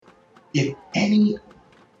if any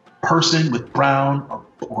person with brown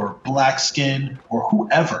or black skin or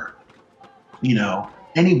whoever,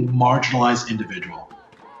 any marginalized individual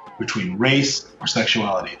between race or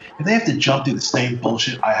sexuality, if they have to jump through the same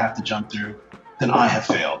bullshit I have to jump through, then I have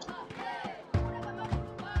failed.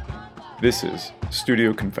 This is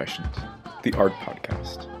Studio Confessions, the art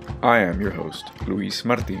podcast. I am your host, Luis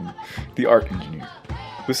Martin, the art engineer.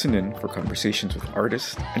 Listen in for conversations with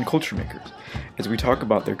artists and culture makers as we talk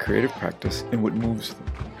about their creative practice and what moves them.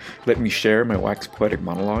 Let me share my wax poetic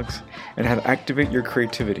monologues and have activate your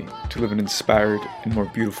creativity to live an inspired and more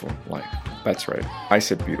beautiful life. That's right, I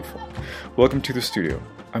said beautiful. Welcome to the studio.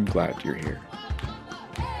 I'm glad you're here.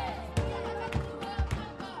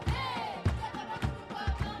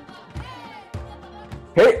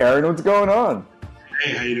 Hey Aaron, what's going on?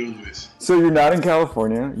 Hey, how you doing, Luis? So you're not in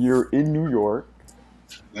California, you're in New York.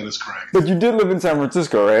 That is correct. But you did live in San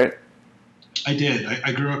Francisco, right? I did.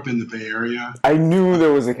 I grew up in the Bay Area. I knew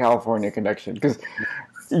there was a California connection because,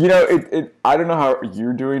 I don't know how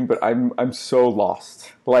you're doing, but I'm so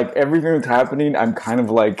lost. Like everything that's happening, I'm kind of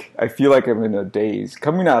like, I feel like I'm in a daze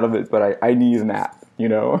coming out of it, but I need a nap,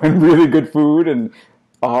 and really good food and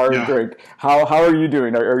a hard drink. How are you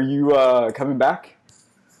doing? Are you coming back?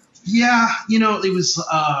 Yeah, it was,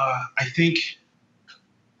 I think,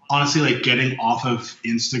 honestly, like getting off of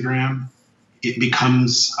Instagram, it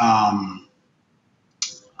becomes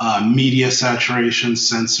media saturation,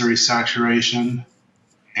 sensory saturation,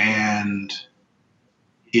 and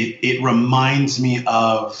it reminds me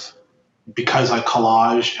of, because I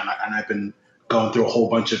collage and I've been going through a whole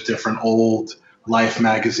bunch of different old Life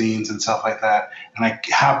magazines and stuff like that, and I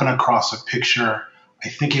happen across a picture, I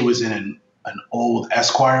think it was in an old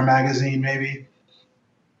Esquire magazine, maybe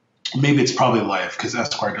it's probably Life, because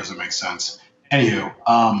Esquire doesn't make sense. Anywho,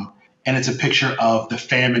 and it's a picture of the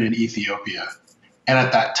famine in Ethiopia. And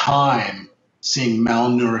at that time, seeing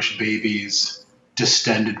malnourished babies,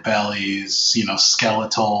 distended bellies,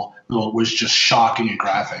 skeletal, was just shocking and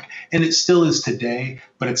graphic. And it still is today,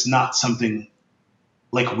 but it's not something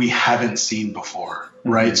like we haven't seen before,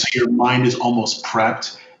 right? Mm-hmm. So your mind is almost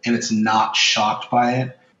prepped and it's not shocked by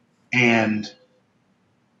it. And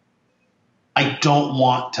I don't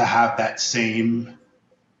want to have that same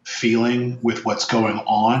feeling with what's going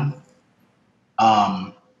on.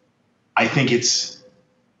 I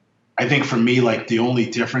think for me, like the only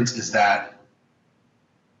difference is that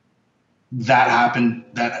happened,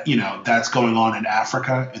 that's going on in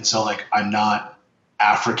Africa. And so like, I'm not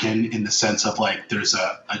African in the sense of like, there's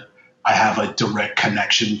I have a direct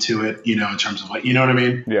connection to it, in terms of like, you know what I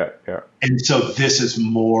mean? Yeah. And so this is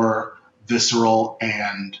more visceral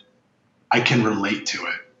and I can relate to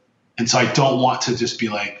it. And so I don't want to just be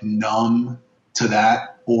like numb to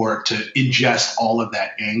that or to ingest all of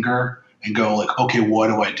that anger and go like, okay, what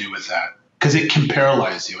do I do with that? Because it can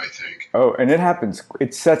paralyze you, I think. Oh, and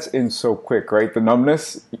it sets in so quick, right? The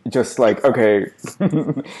numbness, just like, okay.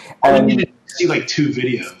 I need to see like 2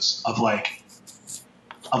 videos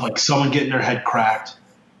of someone getting their head cracked,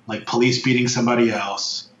 like police beating somebody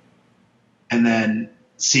else, and then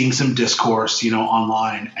seeing some discourse,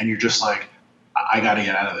 online, and you're just like, I got to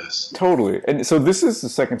get out of this. Totally. And so this is the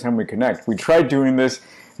second time we connect. We tried doing this.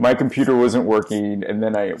 My computer wasn't working, and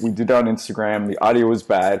then we did it on Instagram. The audio was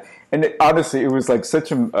bad. And honestly, it was like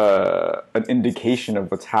such an indication of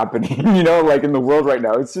what's happening, like in the world right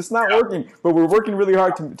now. It's just not working, but we're working really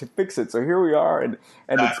hard to fix it. So here we are, and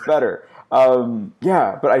it's better.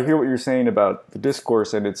 But I hear what you're saying about the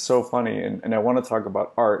discourse, and it's so funny. And I want to talk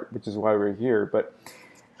about art, which is why we're here. But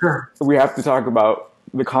sure, we have to talk about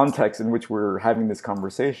the context in which we're having this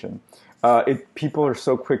conversation. People are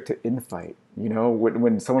so quick to infight.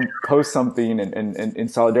 When someone posts something and in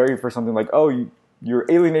solidarity for something like, oh, you're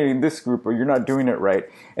alienating this group or you're not doing it right.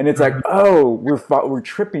 And it's like, oh, we're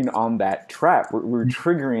tripping on that trap. We're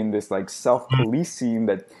triggering this like self-policing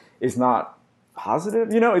that is not positive.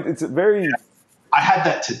 It's very... I had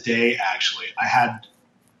that today, actually. I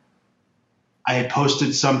had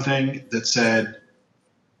posted something that said,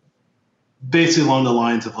 basically along the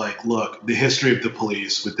lines of like, look, the history of the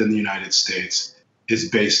police within the United States is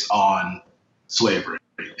based on slavery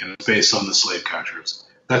and it's based on the slave catchers.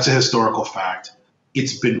 That's a historical fact.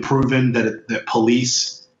 It's been proven that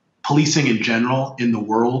policing in general in the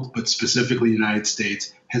world, but specifically the United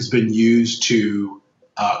States, has been used to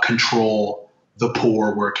control the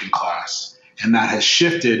poor working class. And that has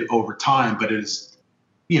shifted over time, but it has,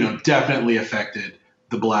 definitely affected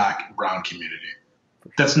the Black, brown community.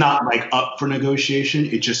 That's not like up for negotiation.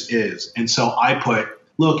 It just is. And so I put,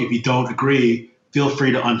 look, if you don't agree, feel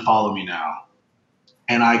free to unfollow me now.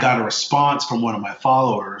 And I got a response from one of my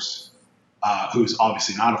followers who's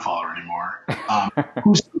obviously not a follower anymore,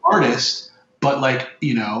 who's an artist, but like,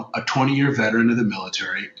 a 20-year veteran of the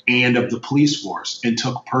military and of the police force, and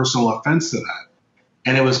took personal offense to that.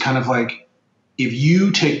 And it was kind of like, if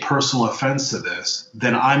you take personal offense to this,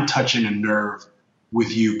 then I'm touching a nerve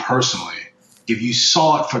with you personally. If you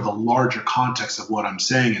saw it for the larger context of what I'm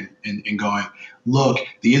saying and going, look,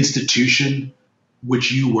 the institution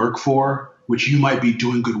which you work for, which you might be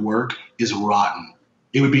doing good work, is rotten.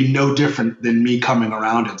 It would be no different than me coming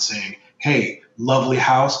around and saying, hey, lovely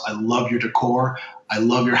house. I love your decor. I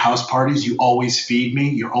love your house parties. You always feed me.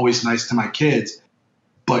 You're always nice to my kids.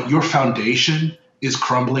 But your foundation is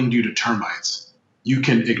crumbling due to termites. You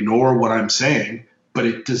can ignore what I'm saying, but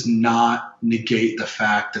it does not negate the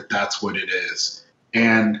fact that that's what it is.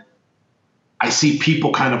 And I see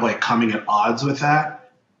people kind of like coming at odds with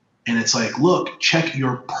that. And it's like, look, check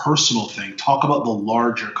your personal thing. Talk about the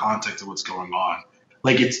larger context of what's going on.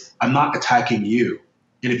 Like, I'm not attacking you.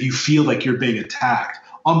 And if you feel like you're being attacked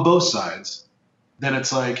on both sides, then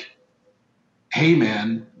it's like, hey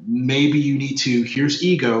man, maybe you need to, here's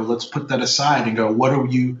ego. Let's put that aside and go, what are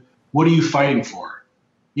you fighting for?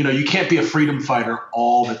 You can't be a freedom fighter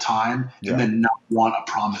all the time and then not want a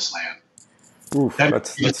promised land. Oof,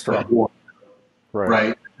 that's strong. War,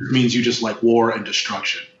 right? It means you just like war and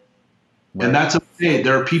destruction. Right. And that's okay.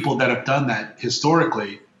 There are people that have done that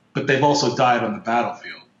historically, but they've also died on the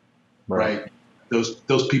battlefield, right?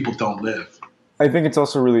 Those people don't live. I think it's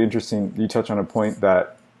also really interesting. You touch on a point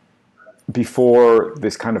that before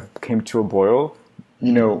this kind of came to a boil,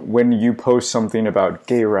 when you post something about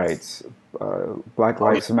gay rights, Black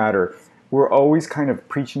Lives Matter, we're always kind of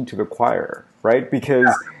preaching to the choir, right? Because,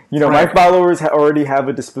 my followers already have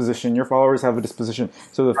a disposition, your followers have a disposition.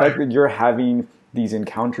 So the fact that you're having these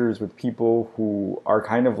encounters with people who are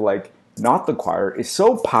kind of like not the choir is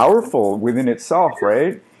so powerful within itself,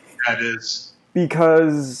 right? That is.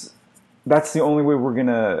 Because that's the only way we're going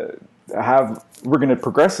to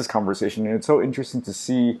progress this conversation. And it's so interesting to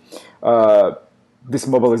see this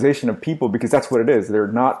mobilization of people, because that's what it is. They're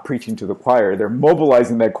not preaching to the choir. They're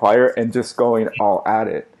mobilizing that choir and just going all at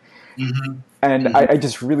it. Mm-hmm. And mm-hmm. I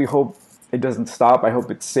just really hope it doesn't stop. I hope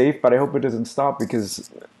it's safe, but I hope it doesn't stop, because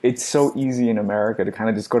it's so easy in America to kind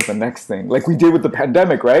of just go to the next thing. Like we did with the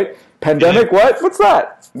pandemic, right? Pandemic, what? What's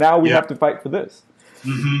that? Now we have to fight for this.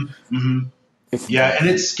 Mm-hmm. Mm-hmm. And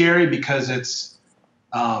it's scary because it's,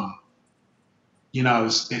 it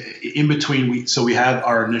was in between. We had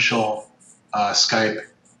our initial Skype,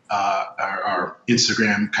 our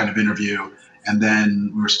Instagram kind of interview, and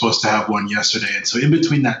then we were supposed to have one yesterday. And so in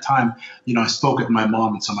between that time, I spoke with my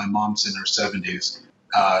mom, and so my mom's in her 70s.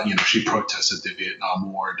 She protested the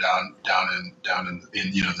Vietnam War down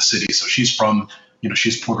in the city. So she's from,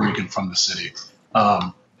 she's Puerto Rican from the city,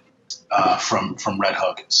 from Red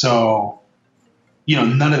Hook. So,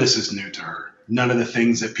 none of this is new to her. None of the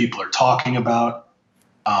things that people are talking about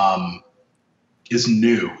is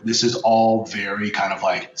new. This is all very kind of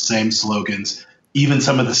like same slogans. Even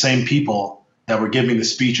some of the same people that were giving the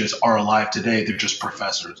speeches are alive today. They're just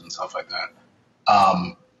professors and stuff like that.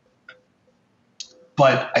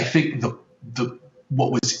 But I think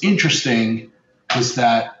what was interesting was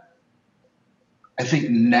that I think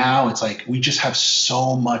now it's like we just have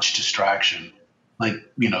so much distraction. Like,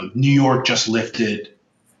 New York just lifted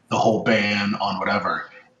the whole ban on whatever.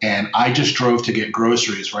 And I just drove to get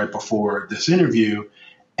groceries right before this interview,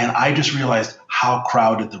 and I just realized how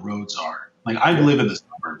crowded the roads are. Like, I live in the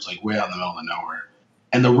suburbs, like way out in the middle of nowhere,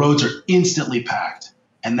 and the roads are instantly packed.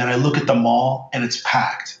 And then I look at the mall and it's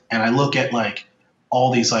packed. And I look at like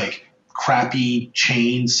all these like crappy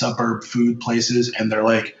chain suburb food places, and they're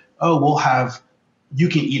like, oh, you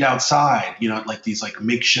can eat outside, like these like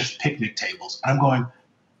makeshift picnic tables. And I'm going,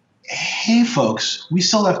 hey folks, we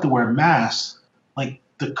still have to wear masks. Like,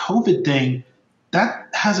 the COVID thing, that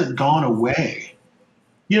hasn't gone away.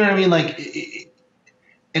 You know what I mean? Like,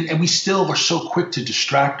 and we still are so quick to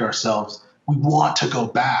distract ourselves. We want to go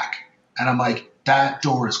back. And I'm like, that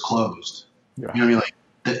door is closed. Yeah. You know what I mean? Like,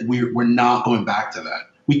 that we're not going back to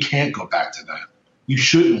that. We can't go back to that. You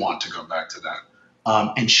shouldn't want to go back to that.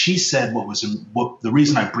 And she said the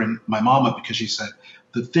reason I bring my mom up, because she said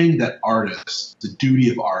the thing that artists, the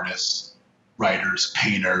duty of artists, writers,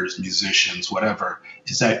 painters, musicians, whatever,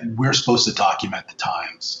 is that we're supposed to document the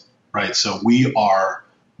times, right? So we are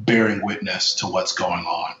bearing witness to what's going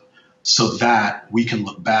on, so that we can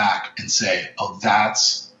look back and say, oh,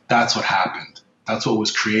 that's what happened. That's what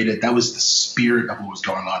was created. That was the spirit of what was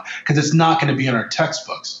going on. Because it's not going to be in our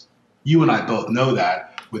textbooks. You and I both know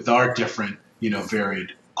that with our different,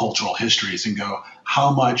 varied cultural histories, and go,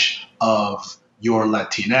 how much of your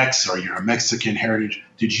Latinx or your Mexican heritage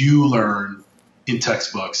did you learn in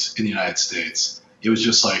textbooks in the United States? It was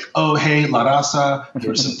just like, oh, hey, La Raza, there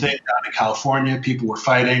was some thing down in California, people were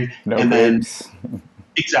fighting, No and babes. then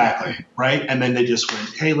exactly, right? And then they just went,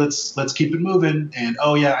 hey, let's keep it moving, and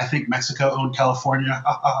oh yeah, I think Mexico owned California,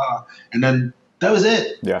 ha ha ha, and then that was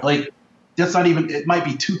it. Yeah. Like that's not even. It might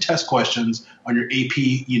be 2 test questions on your AP,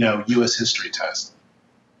 U.S. history test,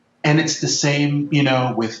 and it's the same,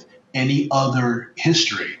 with any other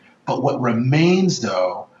history. But what remains,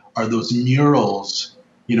 though, are those murals,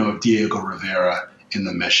 of Diego Rivera in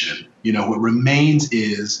the Mission. What remains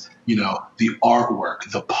is, the artwork,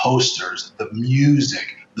 the posters, the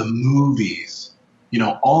music, the movies,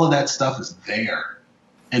 all of that stuff is there.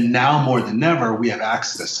 And now more than ever, we have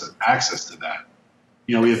access to that.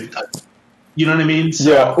 We have, you know what I mean? So,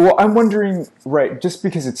 Yeah. Well, I'm wondering, right, just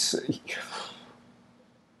because it's,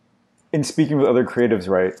 in speaking with other creatives,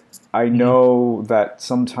 right, I know that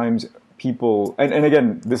sometimes people, and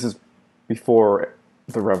again, this is before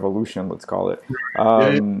the revolution, let's call it.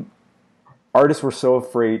 Artists were so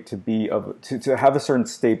afraid to have a certain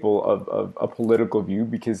staple of a political view,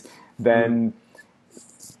 because then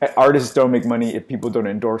artists don't make money if people don't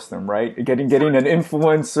endorse them, right? Getting an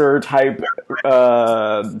influencer type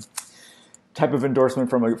of endorsement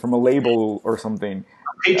from a label or something.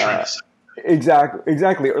 Patrons.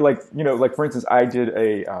 Exactly. Or like for instance, I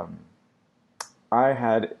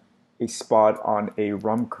had a spot on a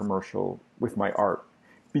rum commercial with my art,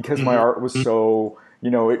 because my art was so,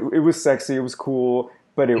 it was sexy, it was cool,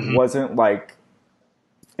 but it wasn't like,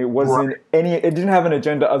 it wasn't it didn't have an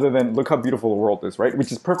agenda other than look how beautiful the world is, right?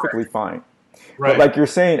 Which is perfectly fine. Right. But like you're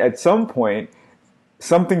saying, at some point,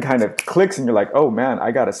 something kind of clicks and you're like, oh man,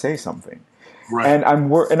 I got to say something. Right. And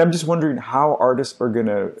I'm just wondering how artists are going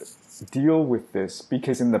to deal with this,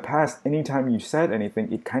 because in the past, anytime you said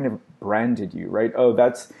anything, it kind of branded you, right? Oh,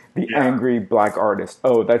 that's the angry black artist.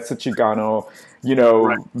 Oh, that's a Chicano,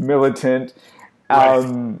 militant.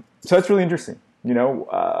 So that's really interesting.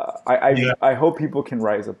 I hope people can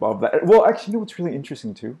rise above that. Well, actually, what's really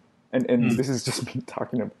interesting too, and this is just me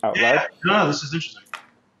talking out loud. No, this is interesting.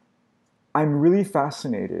 I'm really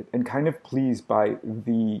fascinated and kind of pleased by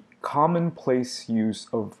the commonplace use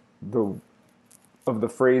of the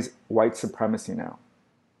phrase white supremacy now.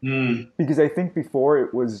 Because I think before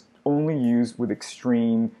it was only used with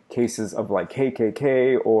extreme cases of like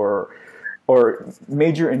KKK or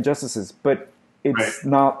major injustices, but it's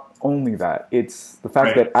not only that. It's the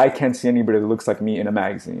fact that I can't see anybody that looks like me in a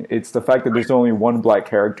magazine. It's the fact that there's only one black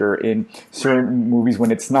character in certain movies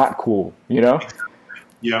when it's not cool,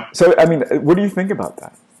 Yeah. So, I mean, what do you think about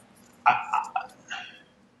that?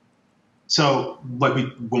 So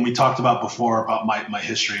when we talked about before about my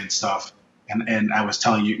history and stuff, and I was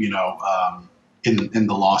telling you, in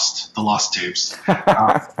the lost tapes, that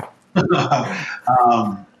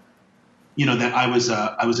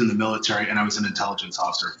I was in the military and I was an intelligence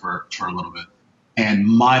officer for a little bit, and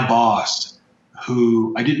my boss,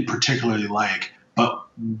 who I didn't particularly like, but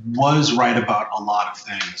was right about a lot of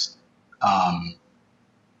things,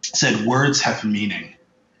 said words have meaning,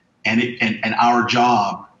 and our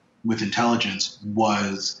job with intelligence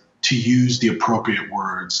was to use the appropriate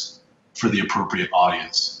words for the appropriate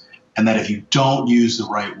audience. And that if you don't use the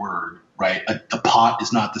right word, right, a pot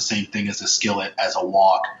is not the same thing as a skillet, as a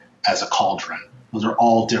wok, as a cauldron. Those are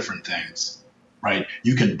all different things, right?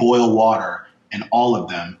 You can boil water in all of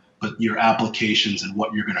them, but your applications and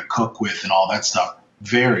what you're going to cook with and all that stuff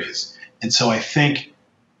varies. And so I think,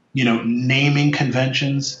 naming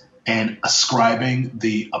conventions and ascribing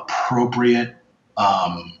the appropriate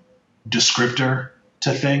descriptor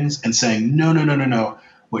to things and saying, no.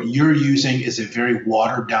 What you're using is a very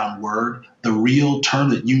watered down word. The real term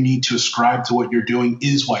that you need to ascribe to what you're doing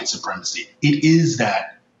is white supremacy. It is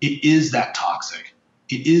that toxic.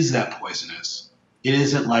 It is that poisonous. It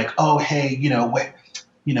isn't like, oh, hey,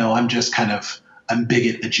 I'm just I'm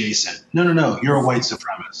bigot adjacent. No. You're a white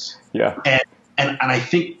supremacist. Yeah. And I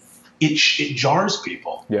think it jars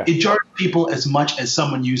people. Yeah. It jars people as much as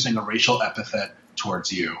someone using a racial epithet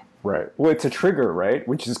towards you. Right. Well, it's a trigger, right?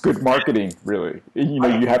 Which is good marketing, really.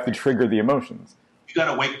 You have to trigger the emotions. You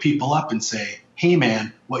got to wake people up and say, hey,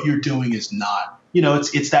 man, what you're doing is not,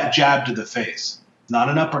 it's that jab to the face. It's not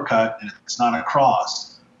an uppercut and it's not a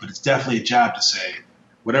cross, but it's definitely a jab to say,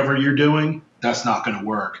 whatever you're doing, that's not going to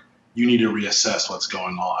work. You need to reassess what's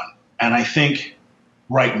going on. And I think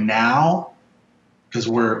right now, because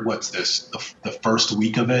what's this, the first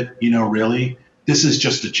week of it, really, this is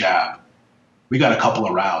just a jab. We got a couple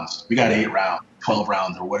of rounds. We got 8 rounds, 12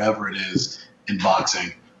 rounds, or whatever it is in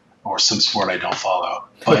boxing or some sport I don't follow.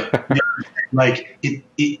 But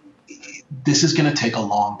this is going to take a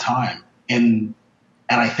long time. And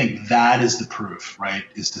I think that is the proof, right?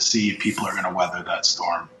 Is to see if people are going to weather that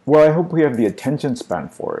storm. Well, I hope we have the attention span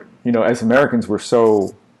for it. As Americans, we're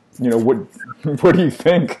so, what what do you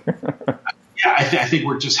think? Yeah, I think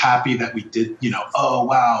we're just happy that we did, oh,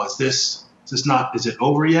 wow, is it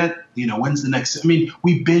over yet? When's the next? I mean,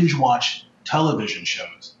 we binge watch television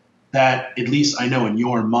shows that, at least I know in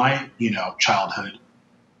my, childhood,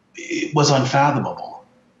 it was unfathomable.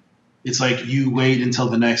 It's like you wait until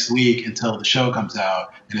the next week until the show comes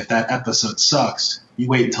out. And if that episode sucks, you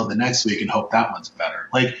wait until the next week and hope that one's better.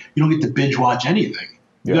 Like, you don't get to binge watch anything.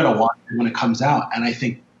 You got to watch it when it comes out. And I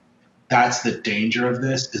think that's the danger of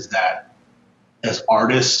this, is that as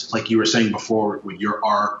artists, like you were saying before, with your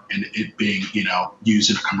art and it being, used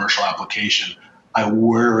in a commercial application, I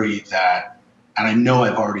worry that, and I know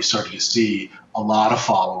I've already started to see a lot of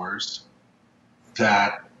followers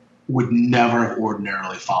that would never have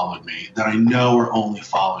ordinarily followed me, that I know are only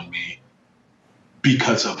following me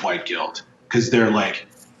because of white guilt, because they're like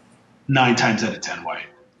 9 times out of 10 white.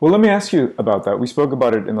 Well, let me ask you about that. We spoke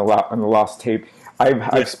about it in the last tape.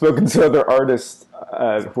 I've spoken to other artists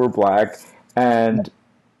who are black, and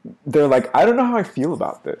they're like, I don't know how I feel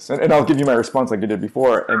about this. And I'll give you my response like I did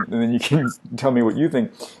before, and then you can tell me what you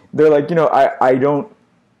think. They're like, I don't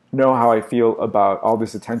know how I feel about all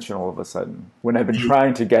this attention all of a sudden, when I've been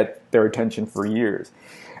trying to get their attention for years.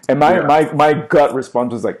 And my gut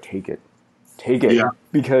response was like, take it. Yeah.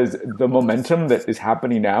 Because the momentum that is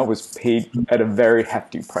happening now was paid at a very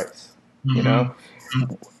hefty price. Mm-hmm.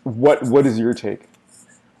 What is your take?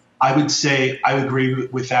 I would say I agree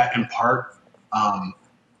with that in part.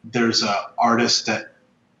 There's an artist that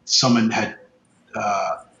someone had,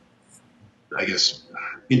 I guess,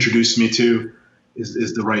 introduced me to,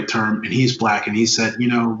 is the right term, and he's black, and he said,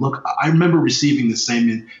 look, I remember receiving the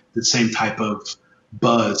same type of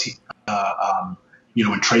buzz,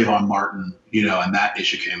 when Trayvon Martin, and that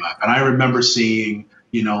issue came up, and I remember seeing,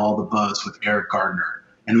 all the buzz with Eric Gardner,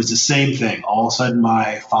 and it was the same thing. All of a sudden,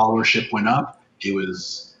 my followership went up. It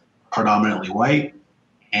was predominantly white,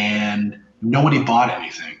 and nobody bought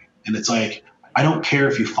anything. And it's like, I don't care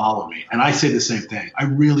if you follow me. And I say the same thing. I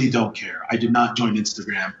really don't care. I did not join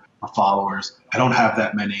Instagram for followers. I don't have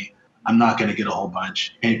that many. I'm not going to get a whole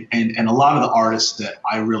bunch. And a lot of the artists that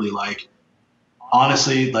I really like,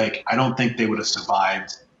 honestly, like, I don't think they would have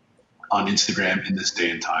survived on Instagram in this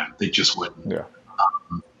day and time. They just wouldn't. Yeah.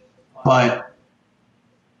 But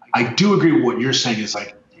I do agree with what you're saying, is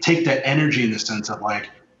like, take that energy in the sense of like,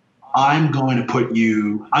 I'm going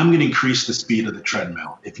to increase the speed of the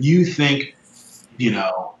treadmill. If you think,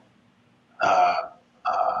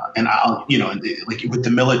 and I'll, like with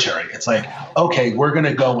the military, it's like, okay, we're going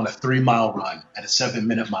to go on a 3-mile run at a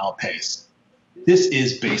 7-minute mile pace. This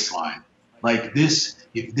is baseline. Like this,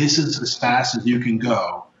 if this is as fast as you can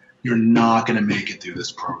go, you're not going to make it through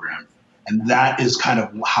this program. And that is kind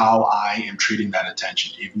of how I am treating that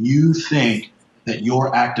attention. If you think that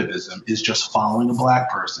your activism is just following a black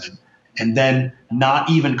person and then not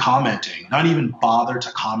even commenting, not even bother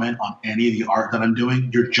to comment on any of the art that I'm doing,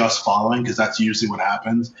 you're just following, because that's usually what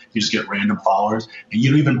happens. You just get random followers, and you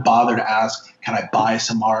don't even bother to ask, can I buy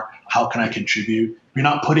some art? How can I contribute? You're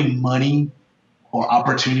not putting money or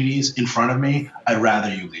opportunities in front of me. I'd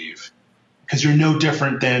rather you leave, because you're no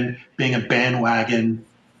different than being a bandwagon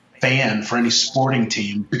fan for any sporting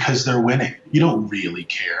team because they're winning. You don't really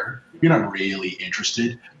care. You're not really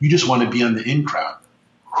interested. You just want to be on the in crowd.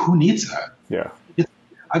 Who needs that? Yeah.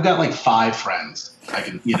 I've got like 5 friends. I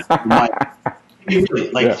can, really,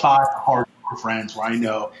 like 5 hardcore friends where I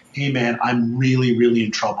know, hey man, I'm really, really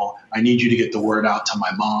in trouble. I need you to get the word out to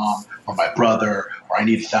my mom or my brother, or I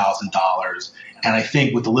need $1,000. And I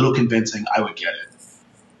think with a little convincing, I would get it.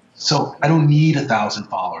 So I don't need 1,000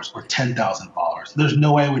 followers or 10,000 followers. There's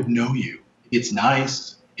no way I would know you. It's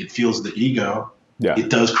nice. It feels the ego. Yeah. It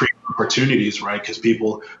does create opportunities, right? Because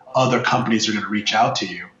other companies are going to reach out to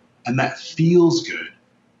you, and that feels good,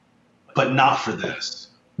 but not for this.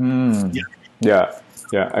 Yeah,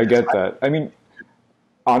 I get that. I mean,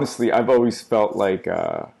 honestly, I've always felt like,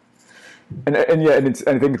 I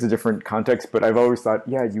think it's a different context, but I've always thought,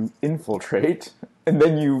 you infiltrate, and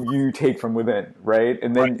then you take from within, right?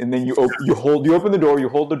 And then you open the door, you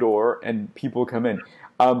hold the door, and people come in.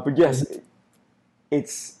 But yes,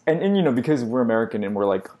 it's and because we're American and we're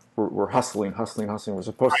like we're hustling. We're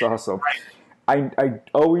supposed to hustle. I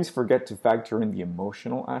always forget to factor in the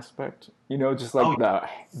emotional aspect. Just like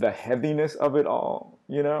the heaviness of it all.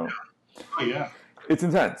 Oh yeah. It's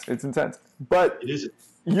intense. But it is.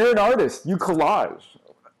 You're an artist. You collage.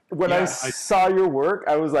 When I saw your work,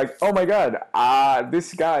 I was like, oh my God,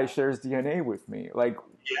 this guy shares DNA with me. Like,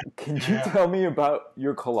 Yeah, Can you yeah, tell me about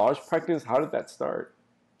your collage practice? How did that start?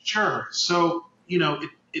 sure. So,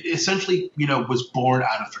 it essentially, was born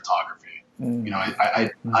out of photography.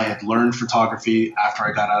 Mm. I had learned photography after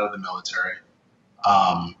I got out of the military.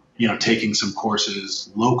 Taking some courses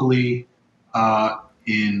locally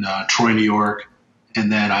in Troy, New York,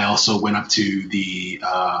 and then I also went up to the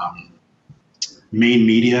Maine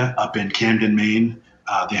Media up in Camden, Maine.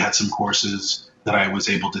 They had some courses that I was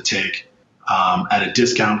able to take at a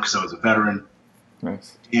discount because I was a veteran.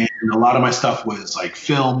 Nice. And a lot of my stuff was like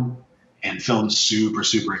film, and film's super,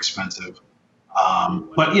 super expensive.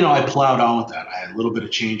 But I plowed on with that. I had a little bit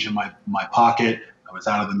of change in my pocket. I was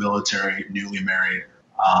out of the military, newly married.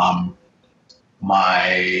 Um,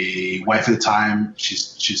 my wife at the time,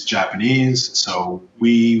 she's Japanese, so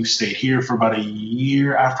we stayed here for about a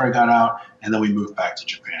year after I got out, and then we moved back to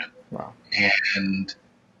Japan. Wow. And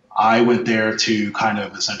I went there to kind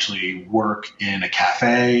of essentially work in a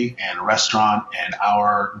cafe and a restaurant, and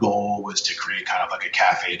our goal was to create kind of like a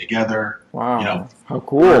cafe together. You know, Wow. How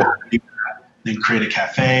cool. then create a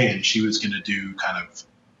cafe, and she was going to do kind of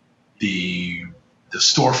the the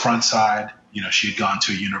storefront side. She had gone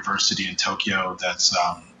to a university in Tokyo that's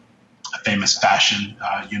a famous fashion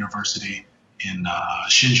university in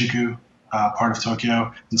Shinjuku part of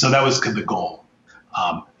Tokyo, and so that was the goal.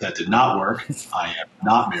 That did not work. I am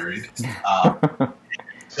not married.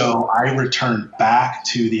 So I returned back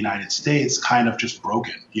to the United States, kind of just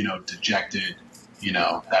broken, dejected,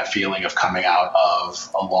 that feeling of coming out of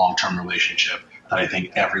a long-term relationship that I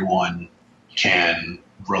think everyone can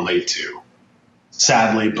relate to.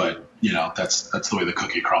 Sadly, but that's the way the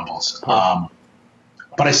cookie crumbles.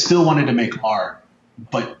 But I still wanted to make art,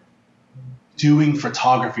 but doing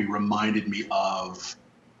photography reminded me of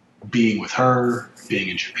being with her, being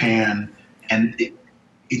in Japan, and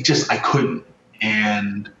it just I couldn't.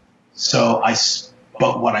 And so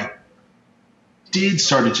but what I did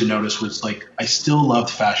started to notice was like I still loved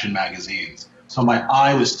fashion magazines, so my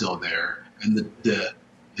eye was still there, and the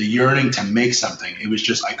yearning to make something. It was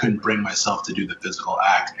just I couldn't bring myself to do the physical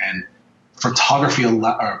act, and photography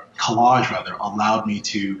or collage rather allowed me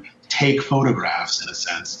to take photographs in a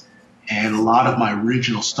sense, and a lot of my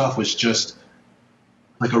original stuff was just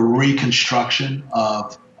like a reconstruction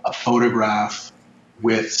of a photograph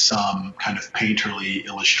with some kind of painterly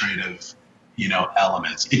illustrative,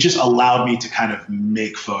 elements. It just allowed me to kind of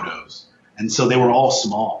make photos. And so they were all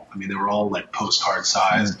small. I mean, they were all like postcard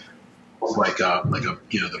sized, like a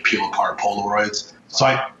the peel apart Polaroids.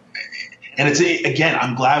 And it's again,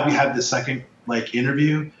 I'm glad we had this second like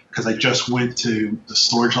interview because I just went to the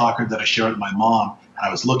storage locker that I share with my mom, and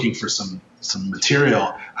I was looking for some material.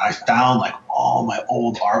 And I found like all my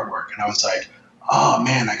old artwork, and I was like, oh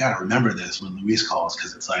man, I got to remember this when Luis calls,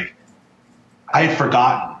 because it's like I had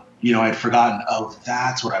forgotten. I'd forgotten. Oh,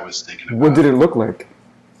 that's what I was thinking about. What did it look like?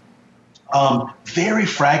 Very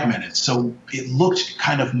fragmented. So it looked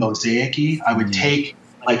kind of mosaic-y. I would take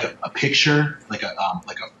like a picture, like a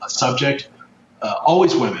subject,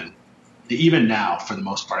 always women. Even now, for the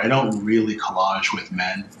most part, I don't really collage with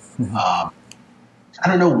men. I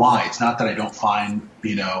don't know why. It's not that I don't find,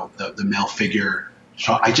 the male figure.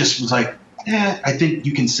 I just was like, I think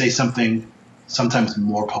you can say something sometimes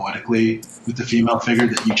more poetically with the female figure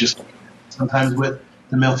that you just sometimes with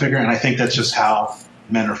the male figure. And I think that's just how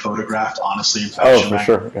men are photographed, honestly, in fashion. Oh, for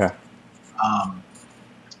sure, yeah.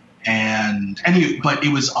 But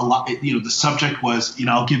it was a lot. The subject was,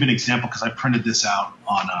 I'll give an example because I printed this out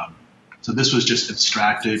on. So this was just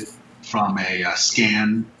abstracted from a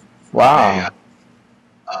scan. Wow.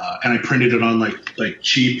 And I printed it on like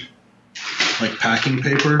cheap, like packing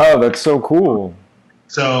paper. Oh, that's so cool.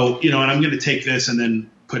 So and I'm going to take this and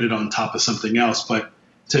then put it on top of something else, but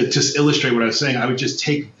to just illustrate what I was saying, I would just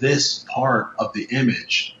take this part of the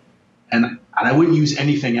image and I wouldn't use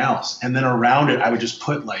anything else. And then around it, I would just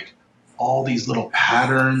put like all these little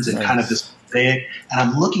patterns and kind of this thing. And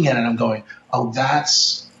I'm looking at it and I'm going, oh,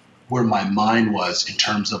 that's where my mind was in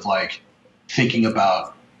terms of like thinking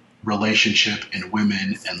about relationship and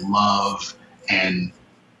women and love. And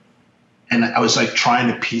I was like trying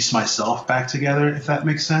to piece myself back together, if that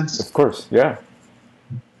makes sense. Of course, yeah.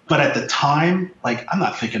 But at the time, like, I'm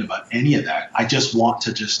not thinking about any of that. I just want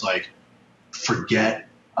to just like forget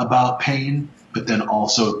about pain, but then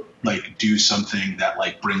also like do something that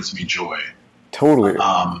like brings me joy. Totally.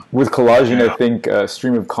 With collaging, Yeah. I think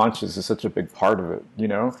stream of conscious is such a big part of it,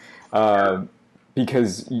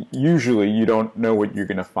 because usually you don't know what you're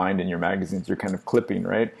going to find in your magazines. You're kind of clipping,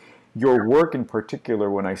 right? Your work in particular,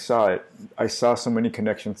 when I saw it, I saw so many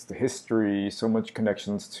connections to history, so much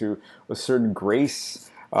connections to a certain grace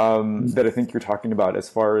that I think you're talking about as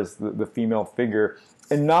far as the female figure.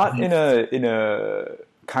 and not in a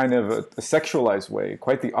kind of a sexualized way.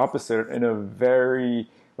 Quite the opposite, in a very,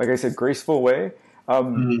 like I said, graceful way.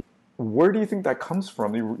 Mhm. Where do you think that comes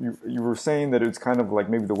from? You were saying that it's kind of like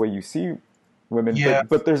maybe the way you see women, Yeah,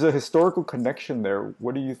 but there's a historical connection there.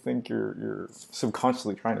 What do you think you're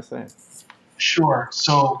subconsciously trying to say? sure.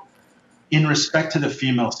 So in respect to the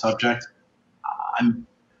female subject, I'm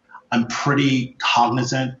I'm pretty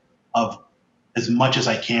cognizant of as much as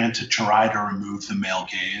I can to try to remove the male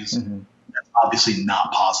gaze. Hmm. That's obviously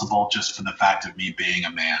not possible just for the fact of me being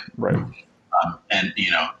a man. Right. And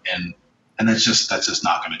and that's just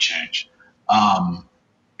not going to change. Um,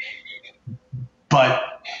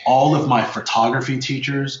 but all of my photography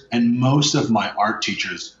teachers and most of my art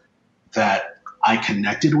teachers that I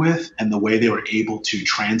connected with and the way they were able to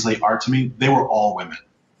translate art to me, they were all women.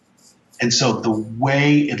 And so the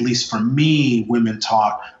way, at least for me, women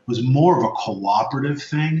taught was more of a cooperative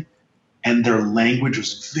thing, and their language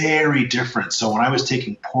was very different. So when I was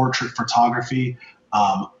taking portrait photography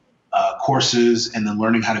courses and then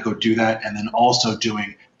learning how to go do that, and then also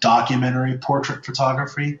doing documentary portrait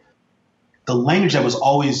photography, the language that was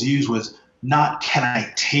always used was not "can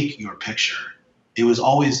I take your picture?" It was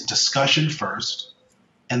always discussion first,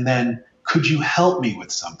 and then "could you help me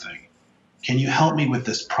with something? Can you help me with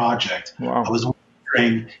this project? I Wow. was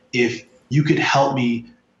wondering if you could help me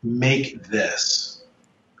make this."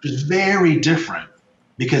 Which is very different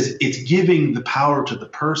because it's giving the power to the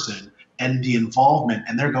person and the involvement,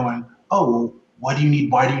 and they're going, "Oh, well, what do you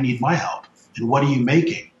need? Why do you need my help? And what are you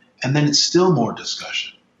making?" And then it's still more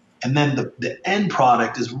discussion. And then the end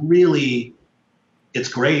product is really, it's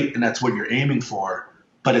great, and that's what you're aiming for,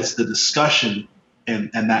 but it's the discussion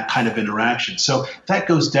and that kind of interaction. So that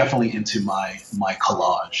goes definitely into my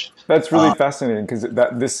collage. That's really Um, fascinating because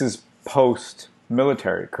that this is post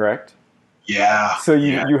military, correct? yeah, So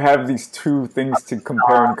yeah. you have these two things to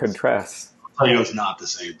compare and contrast. I'll tell you, it's not the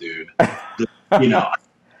same dude. The, you know,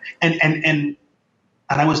 and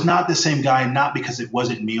I was not the same guy, not because it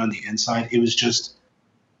wasn't me on the inside. It was just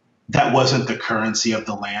that wasn't the currency of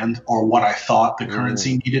the land or what I thought the Mm.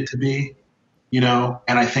 currency needed to be.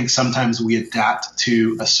 And I think sometimes we adapt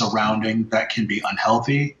to a surrounding that can be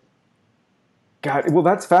unhealthy. God, well,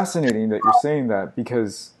 that's fascinating that you're saying that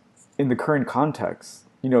because in the current context,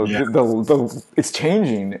 Yeah, it's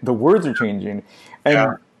changing. The words are changing,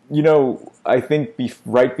 yeah, and I think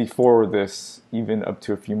right before this, even up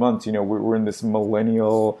to a few months, we're in this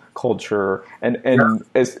millennial culture, and yeah,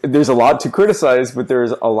 there's a lot to criticize, but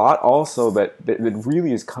there's a lot also that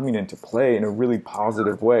really is coming into play in a really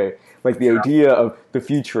positive way. Like the yeah. idea of the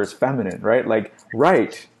future is feminine, right? Like,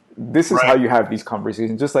 right, this is how Right. you have these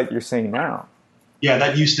conversations, just like you're saying now. Yeah,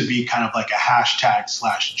 that used to be kind of like a hashtag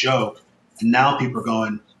slash joke. And now people are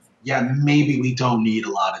going, yeah, maybe we don't need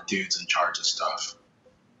a lot of dudes in charge of stuff.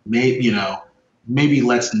 Maybe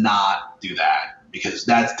let's not do that because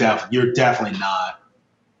you're definitely not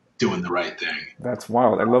doing the right thing. That's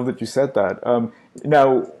wild. I love that you said that.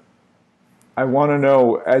 Now, I want to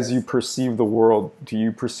know, as you perceive the world, do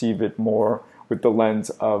you perceive it more with the lens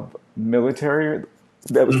of military,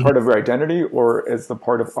 that was Mhm. part of your identity, or as the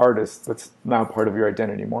part of artist that's now part of your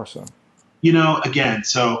identity more so? Again,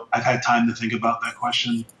 so I've had time to think about that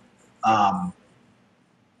question. Um,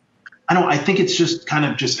 I think it's just kind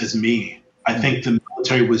of just as me. I Mm. think the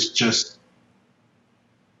military was just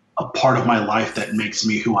a part of my life that makes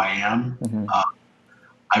me who I am. Hmm. Uh,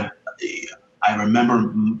 I I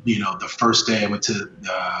remember, the first day I went to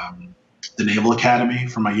the Naval Academy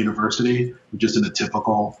for my university, which isn't a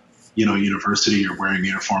typical, university. You're wearing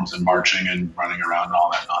uniforms and marching and running around and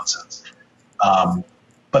all that nonsense. Um,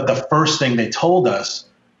 but the first thing they told us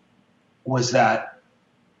was that,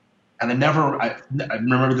 and I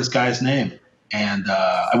remember this guy's name, and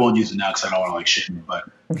I won't use it now because I don't want to like shit him, but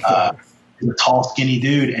uh, he's a tall, skinny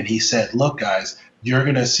dude, and he said, "Look, guys, you're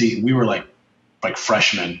gonna see." We were like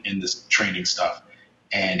freshmen in this training stuff,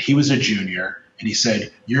 and he was a junior, and he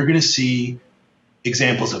said, "You're gonna see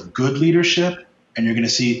examples of good leadership, and you're gonna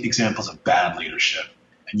see examples of bad leadership,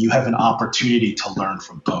 and you have an opportunity to learn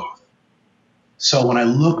from both." So when I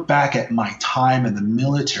look back at my time in the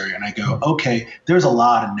military and I go, okay, there's a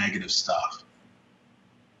lot of negative stuff.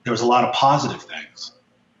 There was a lot of positive things.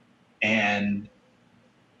 And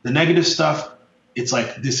the negative stuff, it's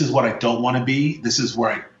like, this is what I don't want to be. This is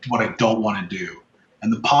what I don't want to do.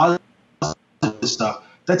 And the positive stuff,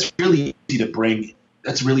 that's really easy to bring.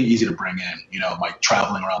 That's really easy to bring in, like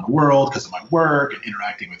traveling around the world because of my work and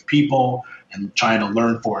interacting with people and trying to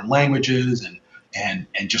learn foreign languages and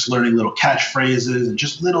just learning little catchphrases and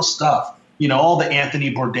just little stuff. All the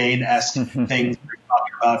Anthony Bourdain-esque things we're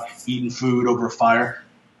talking about, eating food over fire.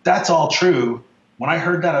 That's all true. when I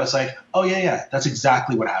heard that, I was like, oh yeah, that's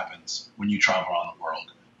exactly what happens when you travel around the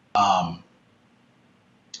world. Um,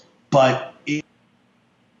 but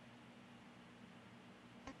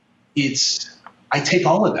it's I take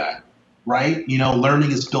all of that, right?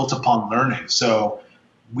 Learning is built upon learning. So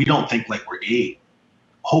we don't think like we're eight.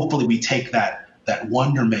 Hopefully we take that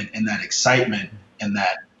wonderment and that excitement and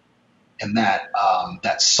that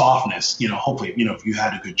softness, hopefully, if you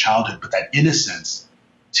had a good childhood, but that innocence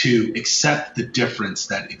to accept the difference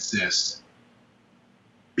that exists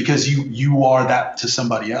because you are that to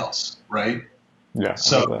somebody else, right? Yeah.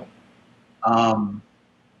 So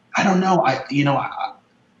I don't know.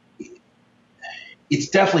 It's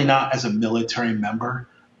definitely not as a military member,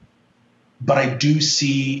 but I do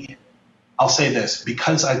see, I'll say this,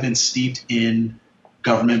 because I've been steeped in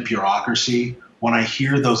government bureaucracy, when I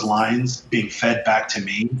hear those lines being fed back to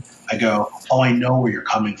me, I go, oh, I know where you're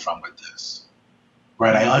coming from with this,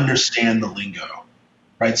 right? I understand the lingo,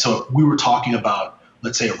 right? So if we were talking about,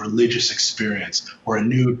 let's say, a religious experience or a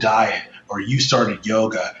new diet, or you started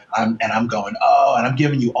yoga, and I'm going, oh, and I'm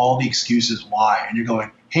giving you all the excuses why, and you're going,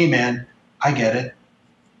 hey, man, I get it.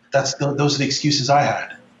 Those are the excuses I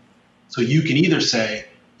had. So you can either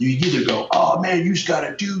go, oh man, you just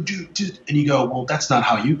gotta do, and you go, well, that's not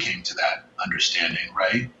how you came to that understanding,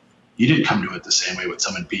 right? You didn't come to it the same way with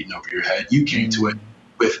someone beating over your head. You came to it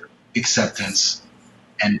with acceptance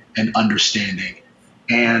and understanding.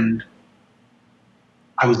 And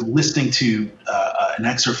I was listening to an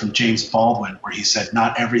excerpt from James Baldwin where he said,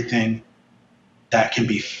 not everything that can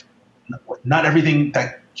be faced, or not everything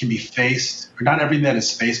that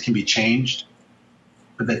is faced can be changed.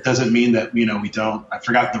 But that doesn't mean that, we don't, I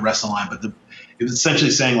forgot the rest of the line, but it was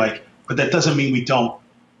essentially saying like, but that doesn't mean we don't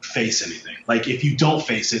face anything. Like if you don't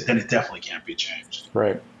face it, then it definitely can't be changed.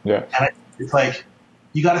 Right. Yeah. And it's like,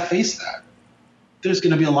 you got to face that. There's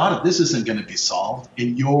going to be a lot of, this isn't going to be solved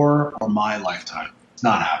in your or my lifetime. It's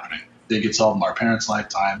not happening. They get solved in our parents'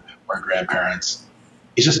 lifetime, or our grandparents.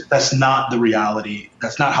 It's just, that's not the reality.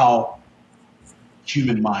 That's not how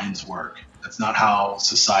human minds work. That's not how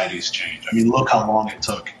societies change. I mean, look how long it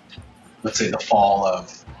took, let's say, the fall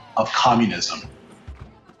of communism.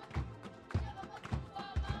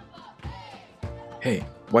 Hey,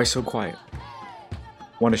 why so quiet?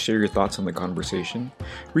 Want to share your thoughts on the conversation?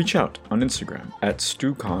 Reach out on Instagram at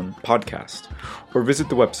StuConPodcast or visit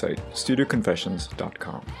the website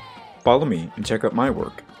studioconfessions.com. Follow me and check out my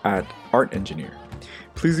work at Art Engineer.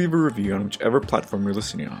 Please leave a review on whichever platform you're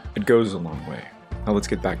listening on. It goes a long way. Now let's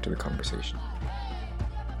get back to the conversation.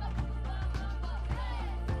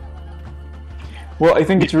 Well, I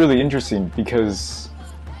think it's really interesting because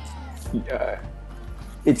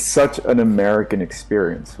it's such an American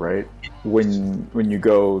experience, right? When you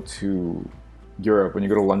go to Europe, when you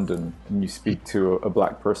go to London and you speak to a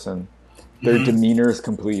black person, their demeanor is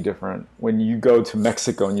completely different. When you go to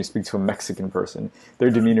Mexico and you speak to a Mexican person,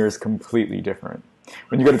 their demeanor is completely different.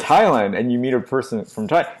 When you go to Thailand and you meet a person from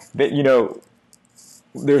Thailand,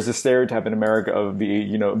 there's a stereotype in America of the,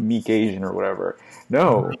 meek Asian or whatever.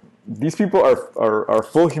 No, these people are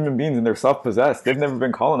full human beings and they're self-possessed. They've never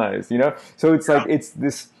been colonized, So it's like, it's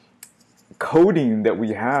this coding that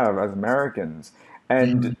we have as Americans.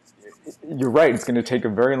 And you're right, it's going to take a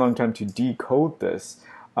very long time to decode this.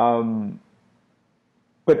 But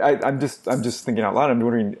I'm just thinking out loud. I'm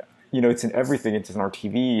wondering, it's in everything. It's in our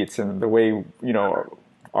TV. It's in the way,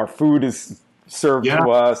 our food is served to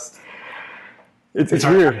us. It's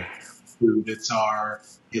weird. Food. It's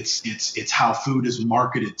how food is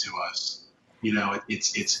marketed to us.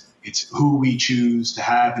 It's who we choose to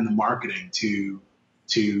have in the marketing to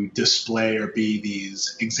display or be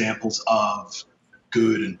these examples of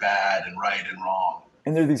good and bad and right and wrong.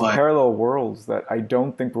 And there are these parallel worlds that I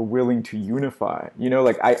don't think we're willing to unify.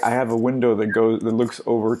 Like I have a window that looks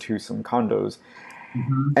over to some condos,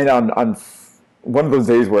 and on one of those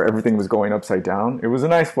days where everything was going upside down, it was a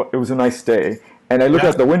nice day. And I look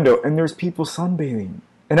out the window, and there's people sunbathing.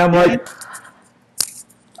 And I'm like...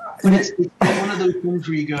 But it's one of those things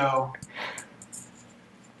where you go,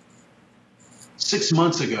 6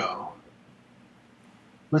 months ago,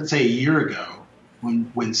 let's say a year ago,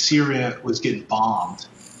 when Syria was getting bombed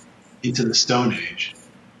into the Stone Age,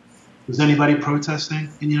 was anybody protesting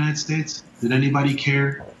in the United States? Did anybody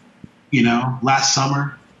care? Last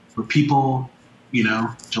summer, were people,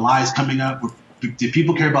 July is coming up, did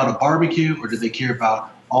people care about a barbecue, or did they care about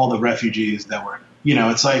all the refugees that were,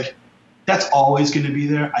 it's like, that's always going to be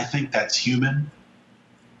there. I think that's human.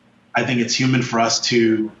 I think it's human for us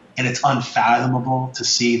to, and it's unfathomable to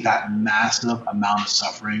see that massive amount of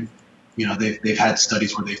suffering. They've had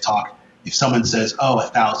studies where they've talked, if someone says,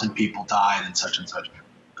 1,000 people died and such,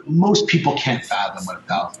 most people can't fathom what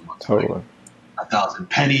 1,000 looks like. Totally. 1,000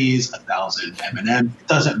 pennies, 1,000 M&M. It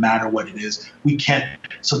doesn't matter what it is. We can't.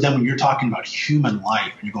 So then when you're talking about human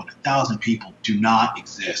life and you're going, 1,000 people do not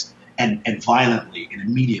exist and violently and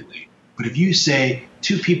immediately. But if you say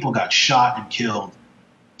 2 people got shot and killed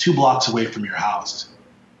 2 blocks away from your house,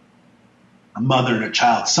 a mother and a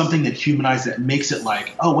child, something that humanizes, that makes it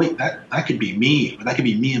like, oh, wait, that could be me, or that could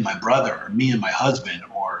be me and my brother, or me and my husband,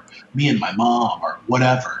 or me and my mom, or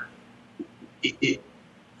whatever.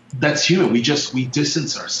 That's human. We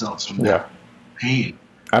distance ourselves from that pain.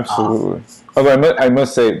 Absolutely. Although I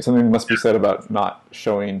must say, something must be said about not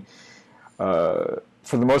showing,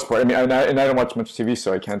 for the most part. I mean, and I don't watch much TV,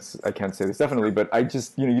 so I can't say this definitely. But I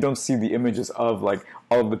just, you don't see the images of like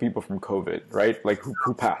all of the people from COVID, right? Like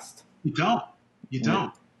who passed. You don't.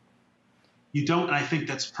 And I think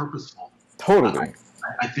that's purposeful. Totally.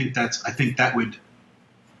 I think that would,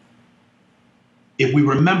 if we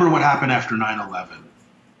remember what happened after 9/11.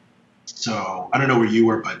 So I don't know where you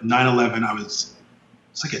were, but 9/11, I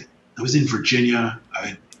was in Virginia.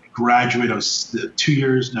 I graduated. I was a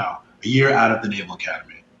year out of the Naval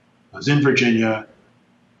Academy. I was in Virginia.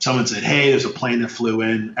 Someone said, hey, there's a plane that flew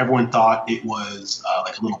in. Everyone thought it was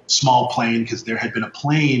like a little small plane, because there had been a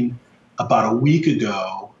plane about a week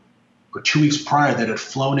ago or 2 weeks prior that had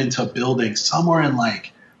flown into a building somewhere in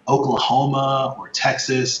like Oklahoma or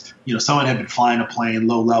Texas. Someone had been flying a plane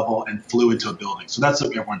low level and flew into a building. So that's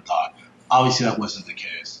what everyone thought. Obviously, that wasn't the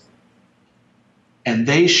case. And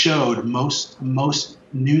they showed, most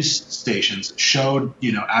news stations showed,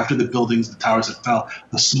 after the buildings, the towers that fell,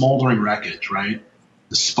 the smoldering wreckage, right?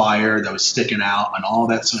 The spire that was sticking out and all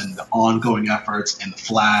that, and the ongoing efforts and the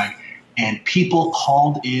flag. And people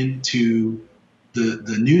called into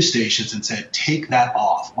the news stations and said, take that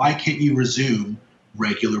off. Why can't you resume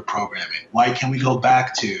regular programming? Why can't we go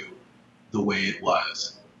back to the way it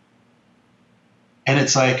was? And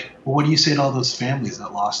it's like, well, what do you say to all those families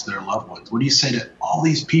that lost their loved ones? What do you say to all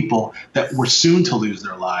these people that were soon to lose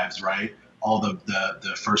their lives, right? All the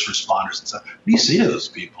first responders and stuff. What do you say to those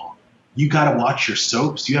people? You got to watch your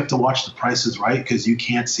soaps. You have to watch The Price is Right because you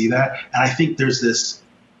can't see that. And I think there's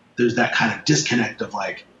that kind of disconnect of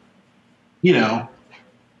like, and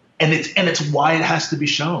it's why it has to be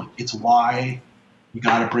shown. It's why you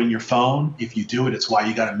got to bring your phone if you do it. It's why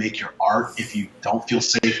you got to make your art if you don't feel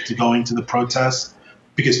safe to going to the protests,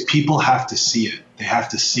 because people have to see it. They have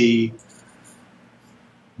to see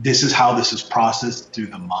this is how this is processed through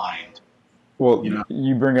the mind. Well,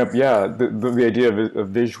 you bring up, the idea of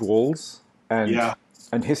visuals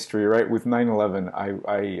and history, right? With 9/11,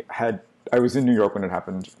 I was in New York when it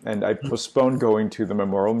happened, and I postponed going to the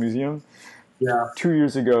Memorial Museum. Yeah. 2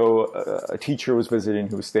 years ago, a teacher was visiting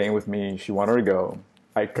who was staying with me. She wanted to go.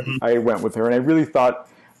 I went with her, and I really thought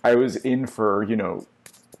I was in for,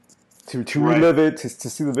 to relive it, to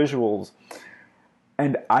see the visuals.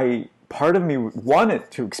 And part of me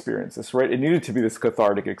wanted to experience this, right? It needed to be this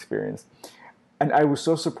cathartic experience. And I was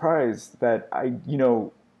so surprised that I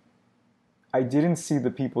didn't see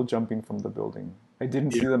the people jumping from the building. I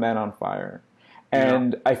didn't see the man on fire.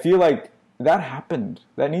 And I feel like that happened.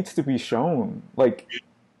 That needs to be shown. Like,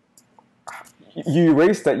 you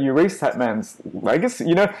erase that man's, I guess,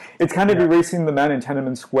 it's kind of erasing the man in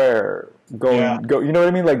Tiananmen Square you know what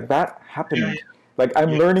I mean? Like, that happened. Yeah. Like, I'm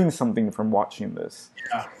learning something from watching this.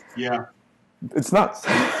 Yeah. It's nuts.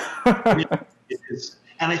 It is.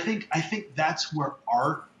 And I think that's where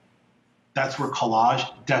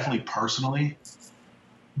collage, definitely personally,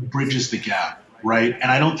 bridges the gap, right? And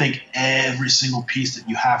I don't think every single piece that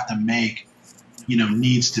you have to make,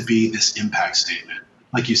 needs to be this impact statement.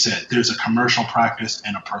 Like you said, there's a commercial practice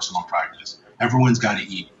and a personal practice. Everyone's got to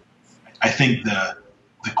eat. I think the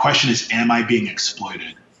question is, am I being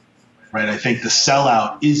exploited, right? I think the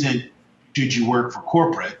sellout isn't, did you work for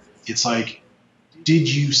corporate? It's like,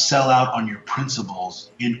 did you sell out on your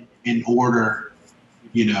principles in order,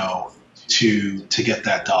 to get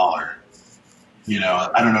that dollar?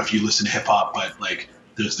 I don't know if you listen to hip hop, but like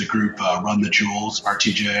there's the group Run the Jewels,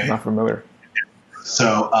 RTJ. Not familiar.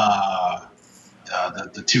 So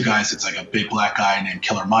the two guys, it's like a big black guy named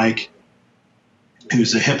Killer Mike,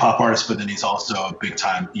 who's a hip hop artist, but then he's also a big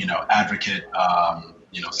time, advocate,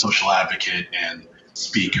 social advocate and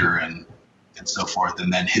speaker and so forth.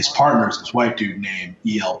 And then his partner is this white dude named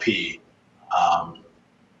ELP.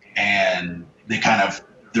 And they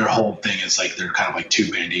their whole thing is like, they're kind of like two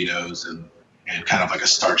banditos and kind of like a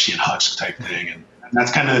Starchy and Hutch type thing. And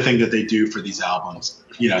that's kind of the thing that they do for these albums,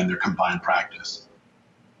 in their combined practice.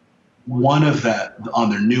 On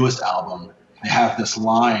their newest album, they have this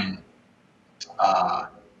line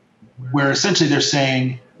where essentially they're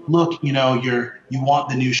saying, look, you want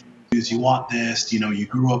the new shoes, you want this, you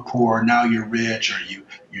grew up poor, now you're rich, or you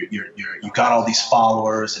got all these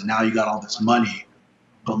followers, and now you got all this money.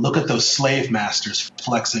 But look at those slave masters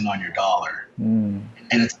flexing on your dollar. Mm.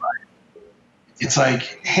 And it's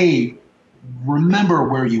like, hey, remember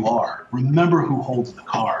where you are. Remember who holds the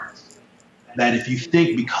cards. That if you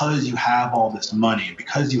think because you have all this money,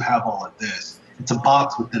 because you have all of this, it's a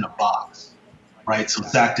box within a box, right? So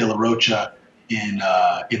Zach De La Rocha in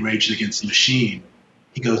Rage Against the Machine,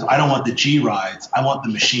 he goes, I don't want the G rides. I want the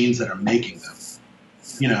machines that are making them.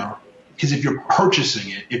 Because if you're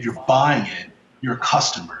purchasing it, if you're buying it, you're a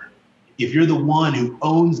customer. If you're the one who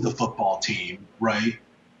owns the football team, right,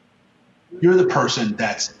 you're the person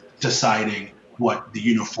that's deciding what the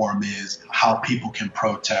uniform is, how people can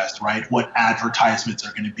protest, right, what advertisements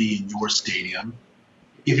are going to be in your stadium.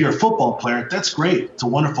 If you're a football player, that's great. It's a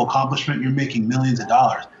wonderful accomplishment. You're making millions of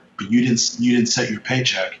dollars, but you didn't set your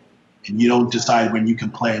paycheck, and you don't decide when you can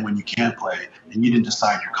play and when you can't play, and you didn't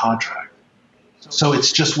decide your contract. So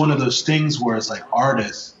it's just one of those things where it's like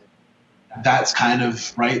artists, that's kind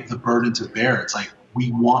of, right, the burden to bear. It's like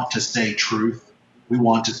we want to say truth. We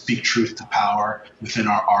want to speak truth to power within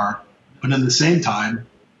our art. But at the same time,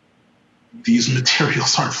 these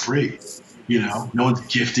materials aren't free. No one's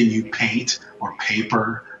gifting you paint or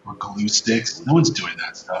paper or glue sticks. No one's doing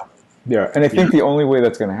that stuff. Yeah, and I think the only way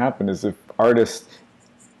that's going to happen is if artists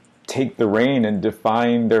take the reign and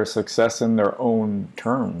define their success in their own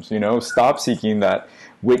terms. Stop seeking that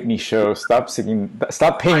Whitney show. Stop paying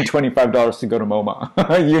 $25 to go to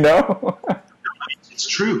MoMA. It's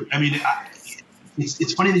true. I mean,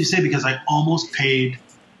 it's funny that you say, because I almost paid.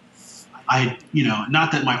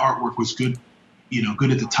 Not that my artwork was good,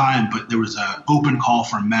 good at the time, but there was an open call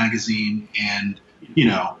for a magazine, and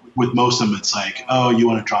with most of them, it's like, oh, you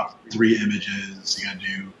want to drop 3 images, you got to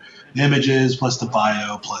do the images plus the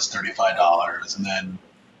bio plus $35, and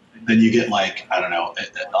then you get, like, I don't know,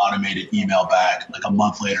 an automated email back like a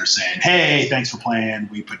month later saying, hey, thanks for playing,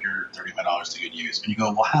 we put your $35 to good use. And you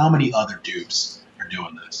go, well, how many other dupes are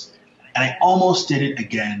doing this? And I almost did it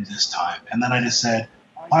again this time, and then I just said,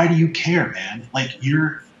 why do you care, man? Like,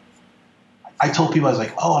 I told people, I was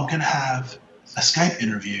like, oh, I'm going to have a Skype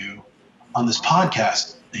interview on this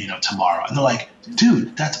podcast, tomorrow. And they're like,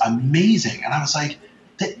 dude, that's amazing. And I was like,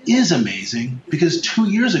 that is amazing, because 2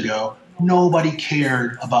 years ago, nobody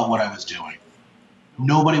cared about what I was doing.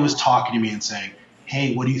 Nobody was talking to me and saying,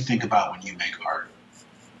 hey, what do you think about when you make art?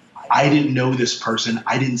 I didn't know this person.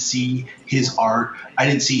 I didn't see his art. I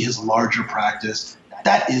didn't see his larger practice.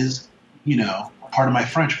 That is, part of my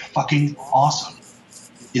French, fucking awesome.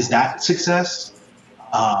 Is that success?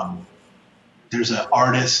 There's an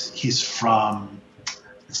artist. He's from,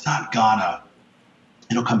 it's not Ghana.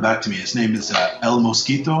 It'll come back to me. His name is El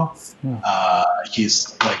Mosquito.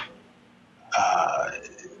 He's like,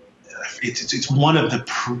 it's one of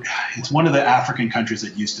the African countries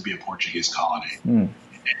that used to be a Portuguese colony.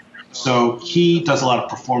 So he does a lot of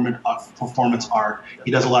performance art.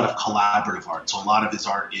 He does a lot of collaborative art. So a lot of his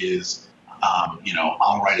art is,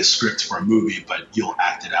 I'll write a script for a movie, but you'll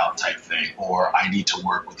act it out type thing. Or I need to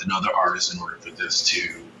work with another artist in order for this to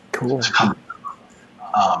come.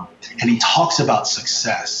 And he talks about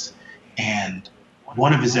success. And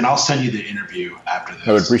one of his, and I'll send you the interview after this.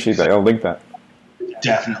 I would appreciate that. I'll link that.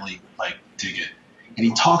 Definitely, dig it. And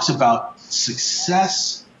he talks about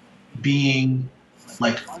success being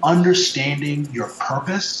like understanding your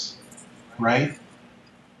purpose, right?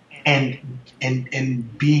 And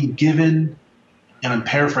being given, and I'm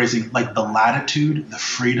paraphrasing, like the latitude, the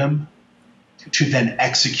freedom to then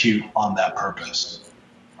execute on that purpose,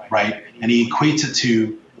 right? And he equates it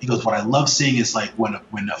to, he goes, what I love seeing is like when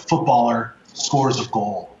a footballer scores a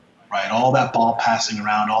goal, right? All that ball passing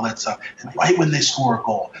around, all that stuff. And right when they score a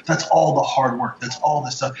goal, that's all the hard work. That's all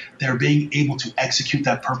the stuff. They're being able to execute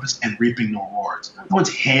that purpose and reaping the rewards. No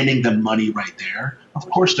one's handing them money right there. Of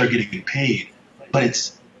course they're getting paid. But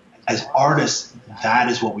it's, as artists, that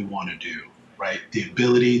is what we want to do, right? The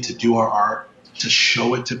ability to do our art, to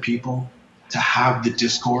show it to people, to have the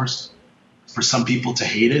discourse. For some people to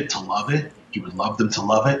hate it, to love it. You would love them to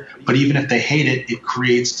love it. But even if they hate it, it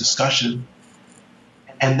creates discussion.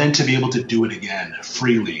 And then to be able to do it again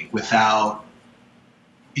freely without,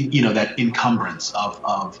 that encumbrance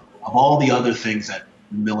of all the other things that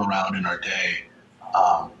mill around in our day.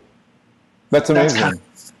 That's amazing.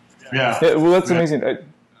 Well, that's Yeah. amazing.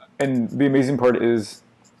 And the amazing part is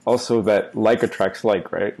also that like attracts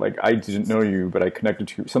like, right? Like, I didn't know you, but I connected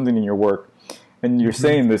to something in your work. And you're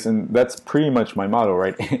saying this, and that's pretty much my motto,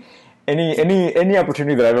 right? any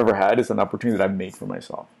opportunity that I've ever had is an opportunity that I've made for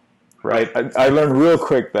myself. Right. I learned real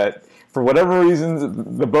quick that for whatever reasons,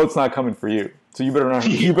 the boat's not coming for you. So you better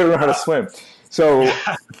know how to swim. So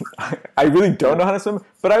I really don't know how to swim,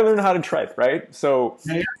 but I learned how to tread, right? So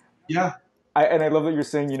Yeah. I love that you're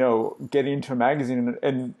saying, getting into a magazine,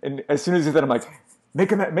 and as soon as you said, I'm like,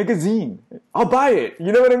 make a zine. I'll buy it.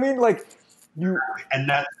 You know what I mean? Like you, and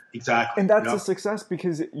that exactly, and that's a success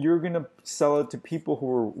because you're gonna sell it to people who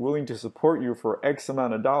are willing to support you for X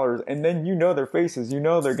amount of dollars, and then their faces.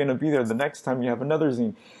 They're gonna be there the next time you have another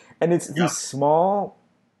zine, and it's these small,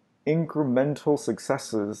 incremental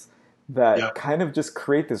successes that kind of just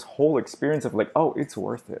create this whole experience of like, oh, it's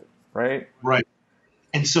worth it, right? Right.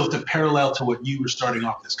 And so to parallel to what you were starting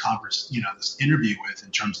off this this interview with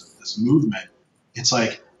in terms of this movement, it's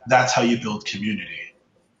like, that's how you build community,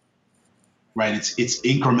 right? It's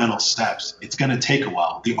incremental steps. It's going to take a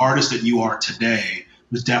while. The artist that you are today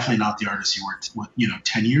was definitely not the artist you were,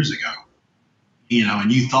 10 years ago,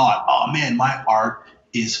 and you thought, oh man, my art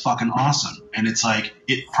is fucking awesome. And it's like,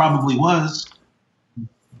 it probably was,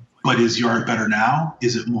 but is your art better now?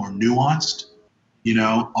 Is it more nuanced?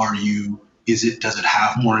 Does it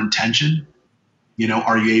have more intention?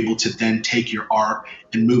 Are you able to then take your art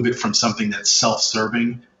and move it from something that's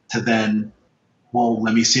self-serving to then, well,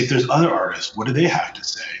 let me see if there's other artists. What do they have to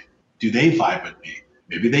say? Do they vibe with me?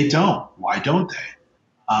 Maybe they don't. Why don't they?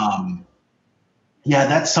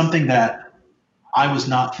 That's something that I was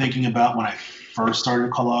not thinking about when I first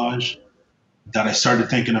started collage, that I started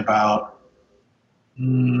thinking about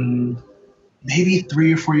maybe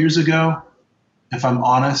 3 or 4 years ago, if I'm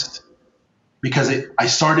honest. Because I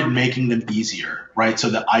started making them easier, right?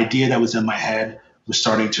 So the idea that was in my head was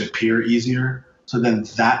starting to appear easier. So then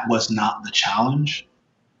that was not the challenge.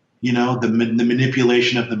 The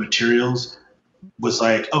manipulation of the materials was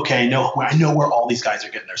like, okay, I know where all these guys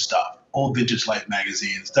are getting their stuff. Old Vintage Life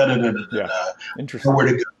magazines, Interesting. Where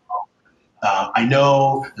to go. I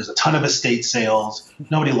know there's a ton of estate sales.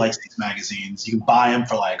 Nobody likes these magazines. You can buy them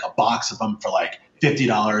for like a box of them for like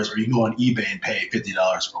 $50, or you can go on eBay and pay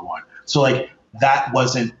 $50 for one. So like, that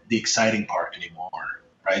wasn't the exciting part anymore,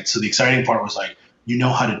 right? So the exciting part was like,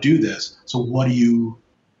 how to do this. So what are you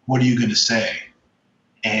going to say?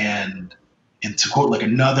 And to quote like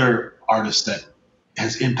another artist that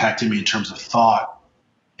has impacted me in terms of thought,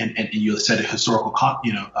 and you said historical,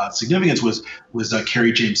 significance was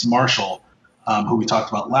Kerry James Marshall, who we talked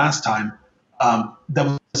about last time.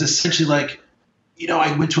 That was essentially like,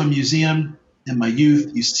 I went to a museum in my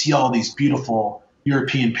youth. You see all these beautiful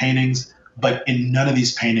European paintings, but in none of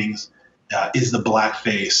these paintings is the black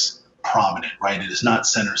face prominent, right? It is not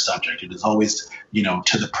center subject. It is always,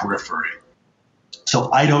 to the periphery.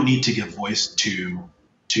 So I don't need to give voice to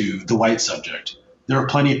the white subject. There are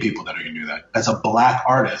plenty of people that are going to do that. As a black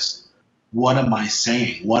artist, what am I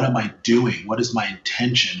saying? What am I doing? What is my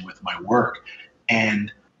intention with my work?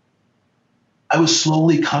 And I was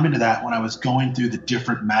slowly coming to that when I was going through the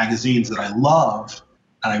different magazines that I love,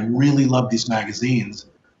 and I really love these magazines.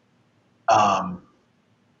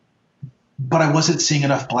 But I wasn't seeing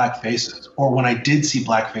enough black faces. Or when I did see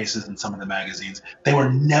black faces in some of the magazines, they were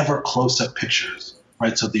never close-up pictures,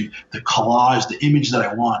 right? So the collage, the image that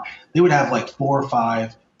I want, they would have like 4 or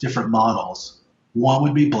 5 different models. One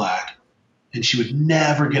would be black, and she would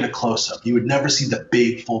never get a close-up. You would never see the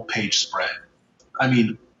big full-page spread. I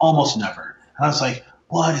mean, almost never. And I was like,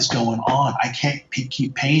 what is going on? I can't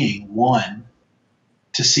keep paying one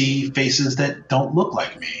to see faces that don't look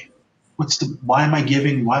like me. Why am I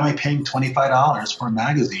paying $25 for a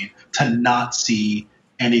magazine to not see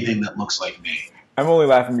anything that looks like me? I'm only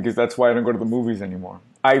laughing because that's why I don't go to the movies anymore.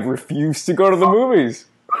 I refuse to go to the movies.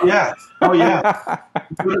 Yeah. Oh, yeah.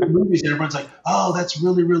 You go to the movies and everyone's like, oh, that's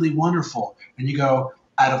really, really wonderful. And you go,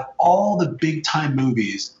 out of all the big time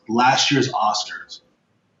movies, last year's Oscars,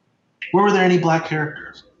 where were there any black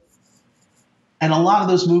characters? And a lot of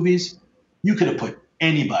those movies, you could have put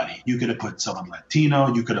anybody. You could have put someone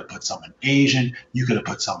Latino. You could have put someone Asian. You could have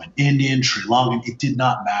put someone Indian, Sri Lankan. It did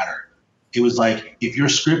not matter. It was like, if your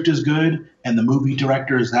script is good and the movie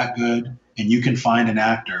director is that good and you can find an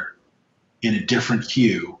actor in a different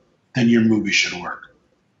hue, then your movie should work.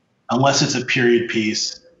 Unless it's a period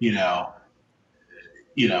piece,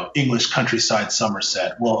 English countryside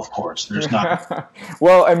Somerset. Well, of course, there's not.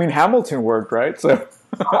 Well, I mean, Hamilton worked, right? So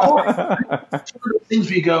things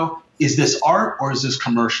where you go, is this art or is this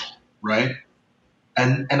commercial, right?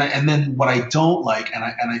 And then what I don't like, and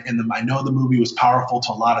I know the movie was powerful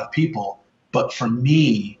to a lot of people, but for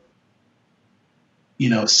me,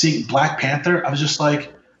 seeing Black Panther, I was just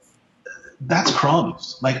like, that's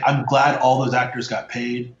crumbs. Like, I'm glad all those actors got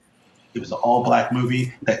paid. It was an all-black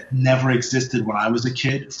movie that never existed when I was a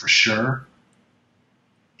kid, for sure.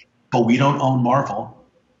 But we don't own Marvel.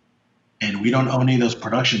 and we don't own any of those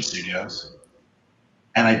production studios.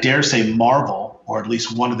 And I dare say Marvel, or at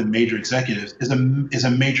least one of the major executives, is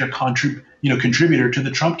a major contributor to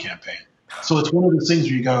the Trump campaign. So it's one of those things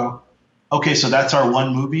where you go, okay, so that's our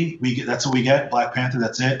one movie. That's what we get, Black Panther.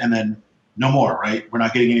 That's it, and then no more, right? We're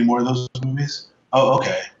not getting any more of those movies. Oh,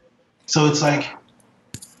 okay. So it's like,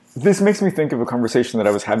 this makes me think of a conversation that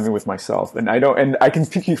I was having with myself, and I can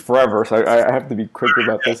speak to you forever, so I have to be quick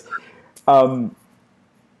about this.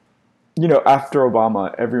 After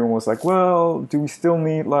Obama, everyone was like, well, do we still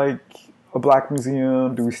need like a Black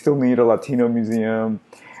museum? Do we still need a Latino museum?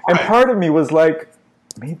 And part of me was like,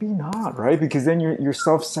 maybe not, right? Because then you're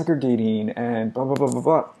self-segregating and blah, blah, blah, blah,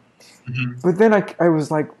 blah. Mm-hmm. But then I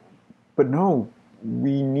was like, but no,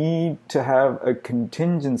 we need to have a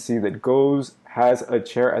contingency that has a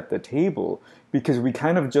chair at the table, because we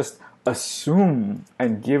kind of just assume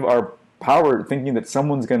and give our power thinking that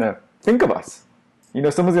someone's going to think of us.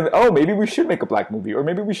 Someone's going to, maybe we should make a Black movie, or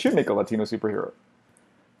maybe we should make a Latino superhero.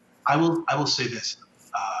 I will say this,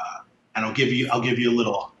 and I'll give you a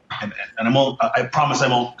little, and I promise I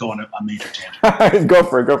won't go on a major tangent. Go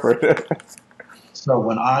for it. So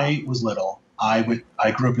when I was little, I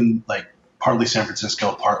grew up in like partly San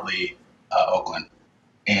Francisco, partly Oakland.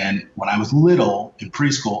 And when I was little in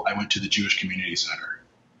preschool, I went to the Jewish Community Center.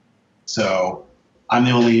 So I'm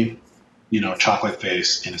the only, chocolate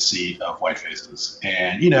face in a sea of white faces.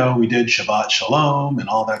 And, we did Shabbat Shalom and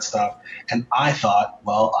all that stuff. And I thought,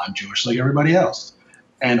 well, I'm Jewish like everybody else.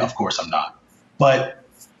 And of course I'm not. But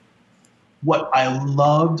what I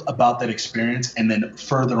loved about that experience, and then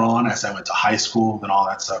further on as I went to high school and all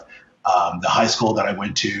that stuff, the high school that I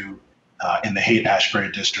went to in the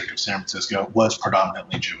Haight-Ashbury district of San Francisco was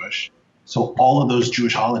predominantly Jewish. So all of those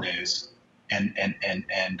Jewish holidays and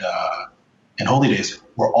holy days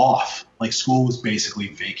were off. Like school was basically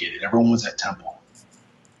vacated. Everyone was at temple.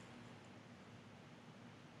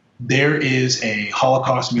 There is a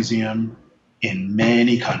Holocaust museum in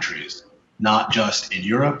many countries, not just in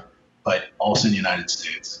Europe, but also in the United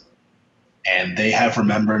States. And they have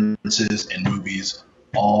remembrances and movies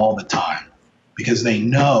all the time because they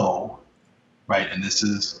know, right, and this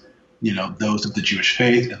is, those of the Jewish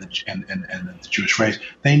faith and the Jewish race,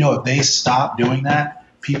 they know if they stop doing that,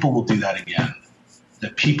 people will do that again,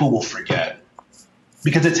 that people will forget.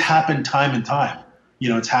 Because it's happened time and time.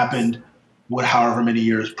 It's happened however many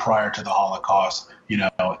years prior to the Holocaust,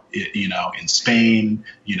 in Spain,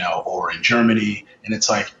 or in Germany. And it's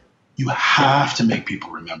like, you have to make people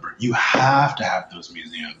remember. You have to have those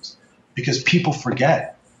museums because people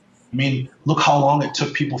forget. I mean, look how long it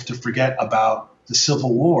took people to forget about the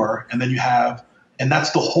Civil War, and then and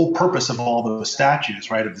that's the whole purpose of all those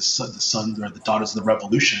statues, right? Of the sons or the daughters of the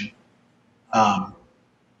Revolution,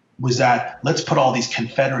 was that let's put all these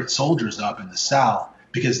Confederate soldiers up in the South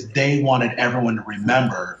because they wanted everyone to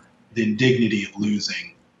remember the indignity of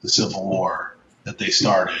losing the Civil War that they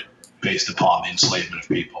started based upon the enslavement of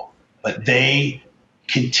people. But they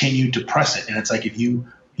continued to press it, and it's like if you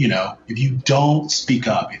don't speak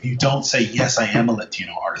up, if you don't say, yes, I am a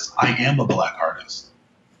Latino artist, I am a Black artist.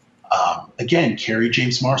 Again, Kerry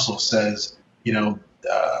James Marshall says, he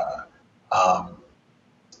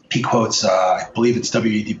quotes, I believe it's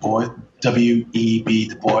W.E.B.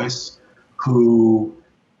 Du Bois, who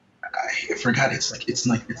I forgot.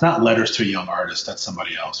 It's not Letters to a Young Artist. That's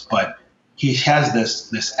somebody else. But he has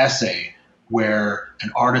this essay where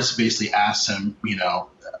an artist basically asks him,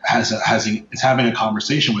 is having a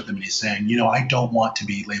conversation with him, and he's saying, I don't want to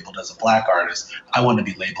be labeled as a Black artist. I want to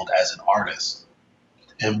be labeled as an artist.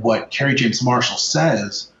 And what Kerry James Marshall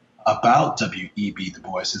says about W.E.B. Du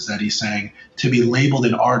Bois is that he's saying to be labeled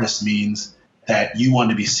an artist means that you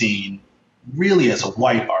want to be seen really as a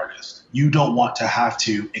white artist. You don't want to have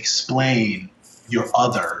to explain your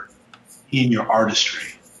other in your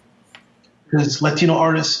artistry. Because Latino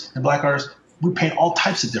artists and Black artists, we paint all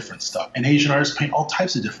types of different stuff. And Asian artists paint all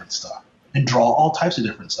types of different stuff and draw all types of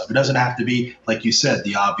different stuff. It doesn't have to be, like you said,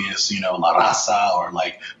 the obvious, La Raza or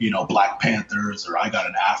Black Panthers or I got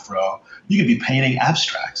an afro. You could be painting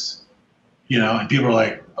abstracts, and people are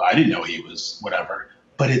like, I didn't know he was whatever.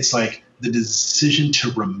 But it's like the decision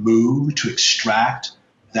to extract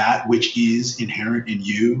that which is inherent in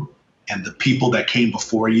you and the people that came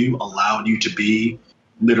before you allowed you to be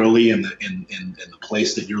literally in the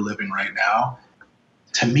place that you're living right now.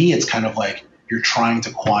 To me, it's kind of like you're trying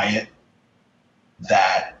to quiet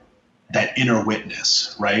that inner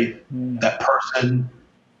witness, right? That person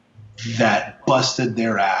that busted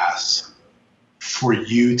their ass for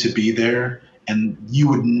you to be there, and you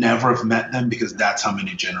would never have met them because that's how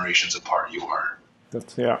many generations apart you are.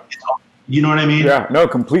 That's, yeah. You know what I mean? Yeah, no,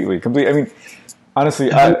 completely. I mean,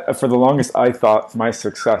 honestly, I for the longest, I thought my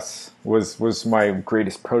success was my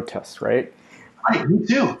greatest protest, right? Right, me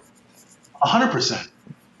too. 100%.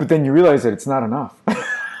 But then you realize that it's not enough.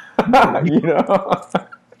 No, You know?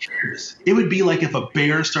 it would be like if a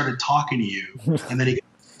bear started talking to you and then he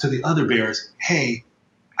goes to the other bears, hey,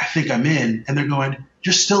 I think I'm in. And they're going,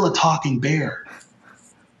 you're still a talking bear.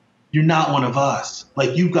 You're not one of us.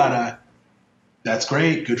 Like, you've got to, that's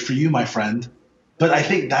great. Good for you, my friend. But I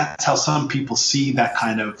think that's how some people see that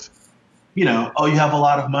kind of, oh, you have a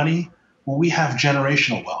lot of money? Well, we have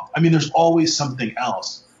generational wealth. I mean, there's always something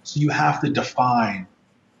else. So you have to define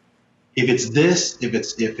if it's this, if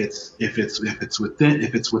it's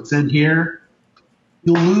within here,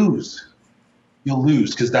 you'll lose. You'll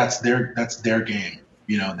lose because that's their game.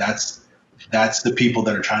 That's the people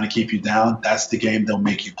that are trying to keep you down. That's the game they'll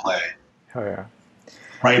make you play. Oh yeah.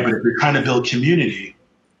 Right. But if you're trying to build community,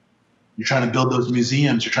 you're trying to build those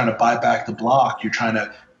museums, you're trying to buy back the block, you're trying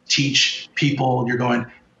to teach people, you're going,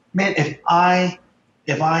 man, if I,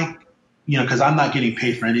 because I'm not getting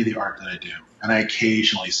paid for any of the art that I do. And I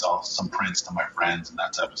occasionally sell some prints to my friends and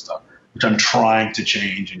that type of stuff, which I'm trying to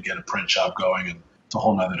change and get a print shop going, and it's a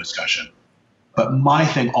whole nother discussion. But my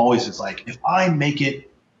thing always is like, if I make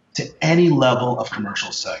it to any level of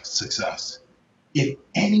commercial success, if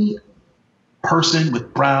any person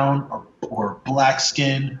with brown or black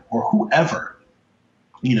skin or whoever,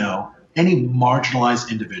 any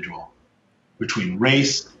marginalized individual between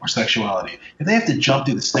race or sexuality, if they have to jump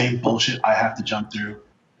through the same bullshit I have to jump through,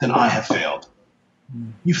 then I have failed.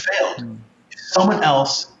 You failed. If someone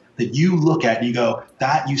else that you look at and you go,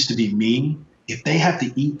 that used to be me, if they have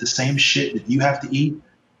to eat the same shit that you have to eat,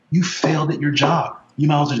 you failed at your job. You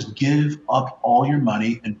might as well just give up all your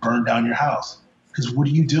money and burn down your house. Because what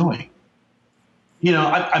are you doing?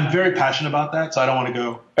 I'm very passionate about that, so I don't want to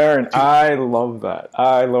go. Aaron, I love that.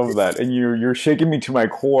 I love that. And you're shaking me to my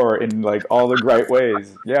core in like all the right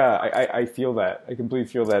ways. Yeah, I feel that. I completely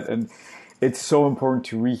feel that. And it's so important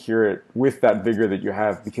to rehear it with that vigor that you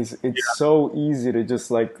have, because it's so easy to just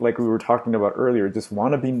like we were talking about earlier, just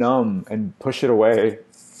want to be numb and push it away.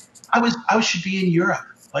 I should be in Europe.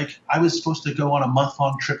 Like, I was supposed to go on a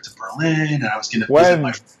month-long trip to Berlin, and I was going to visit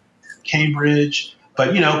my Cambridge.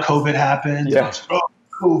 But, COVID happened. Yeah. I was like,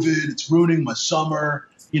 COVID, it's ruining my summer.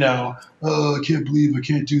 Oh, I can't believe I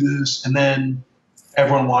can't do this. And then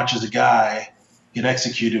everyone watches a guy get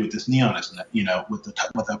executed with this knee on his neck, with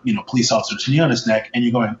a police officer's knee on his neck. And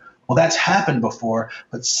you're going, well, that's happened before.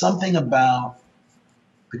 But something about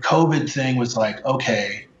the COVID thing was like,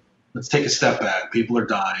 okay, let's take a step back. People are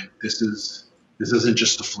dying. This isn't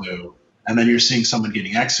just the flu. And then you're seeing someone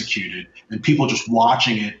getting executed and people just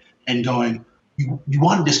watching it and going, you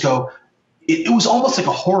want to just go, it was almost like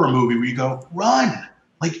a horror movie where you go, run,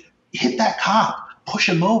 like hit that cop, push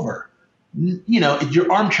him over.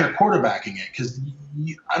 You're armchair quarterbacking it, because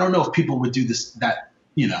I don't know if people would do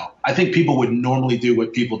I think people would normally do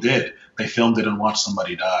what people did. They filmed it and watched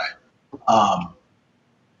somebody die.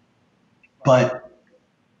 But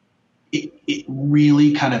it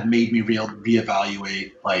really kind of made me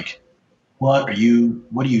reevaluate, like, what are you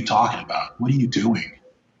talking about? What are you doing?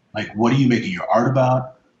 Like, what are you making your art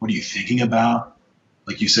about? What are you thinking about?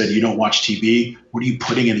 Like you said, you don't watch TV. What are you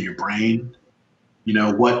putting into your brain?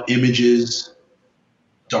 What images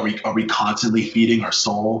are we constantly feeding our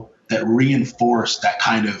soul that reinforce that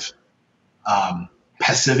kind of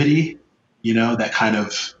passivity? That kind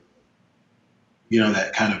of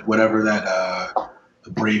whatever that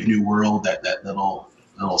the Brave New World, that little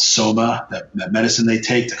soma, that medicine they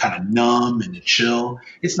take to kind of numb and to chill.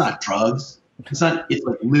 It's not drugs. It's like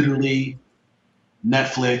literally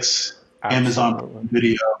Netflix, Absolutely. Amazon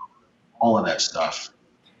Video, all of that stuff.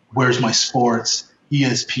 Where's my sports?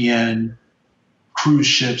 ESPN, cruise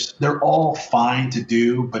ships, they're all fine to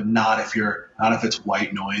do, but not if it's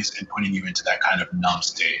white noise and putting you into that kind of numb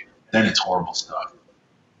state. Then it's horrible stuff.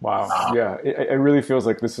 Wow. Yeah. It really feels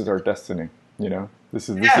like this is our destiny. This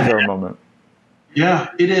is our moment.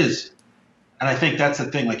 Yeah, it is. And I think that's the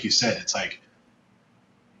thing, like you said, it's like,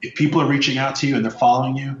 if people are reaching out to you and they're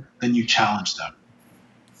following you, then you challenge them.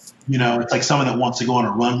 It's like someone that wants to go on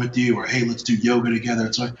a run with you, or, hey, let's do yoga together.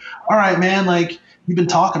 It's like, all right, man, like, you've been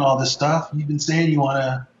talking all this stuff. You've been saying you want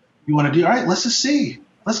to do, all right, let's just see.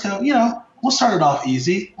 Let's go, we'll start it off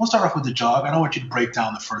easy. We'll start off with the jog. I don't want you to break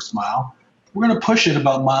down the first mile. We're going to push it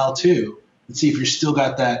about mile 2 and see if you still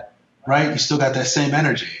got that, right? You still got that same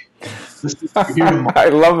energy. I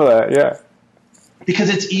love that. Yeah. Because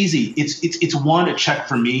it's easy. It's a check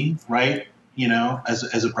for me, right?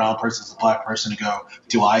 As a brown person, as a black person, to go,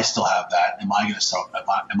 do I still have that? Am I going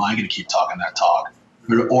to keep talking that talk?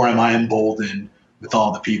 Or am I emboldened with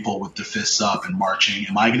all the people with the fists up and marching?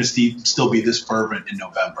 Am I going to still be this fervent in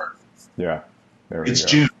November? Yeah. It's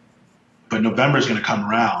June, but November is going to come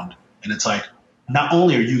around, and it's like, not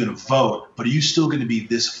only are you going to vote, but are you still going to be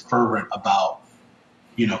this fervent about,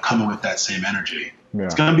 coming with that same energy? Yeah.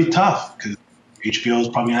 It's going to be tough because HBO is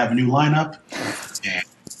probably going to have a new lineup. And,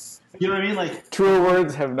 you know what I mean? Like, truer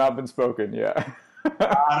words have not been spoken. Yeah.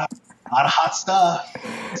 a lot of hot stuff.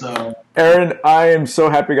 So, Aaron, I am so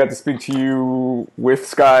happy I got to speak to you with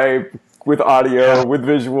Skype, with audio, with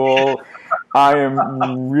visual. I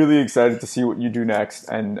am really excited to see what you do next,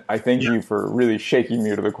 and I thank you for really shaking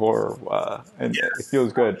me to the core. And it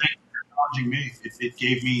feels good. Thank you for acknowledging me. It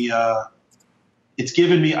gave me. It's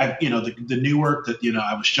given me. The new work that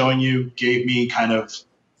I was showing you gave me kind of,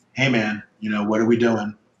 hey man, what are we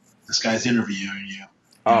doing? This guy's interviewing you. You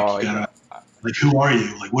gotta, like, who are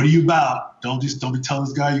you? Like, what are you about? Don't be telling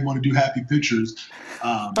this guy you want to do happy pictures.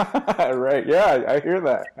 Right? Yeah, I hear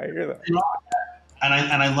that. And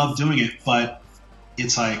I love doing it, but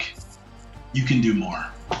it's like, you can do more.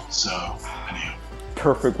 So, anyhow.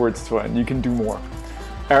 Perfect words to end. You can do more.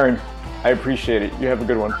 Aaron, I appreciate it. You have a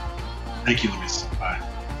good one. Thank you, Luis. Bye.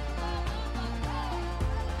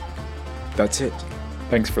 That's it.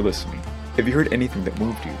 Thanks for listening. If you heard anything that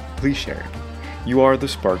moved you, please share it. You are the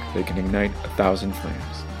spark that can ignite 1,000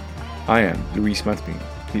 flames. I am Luis Matmin,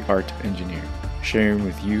 the art engineer, sharing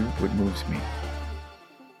with you what moves me.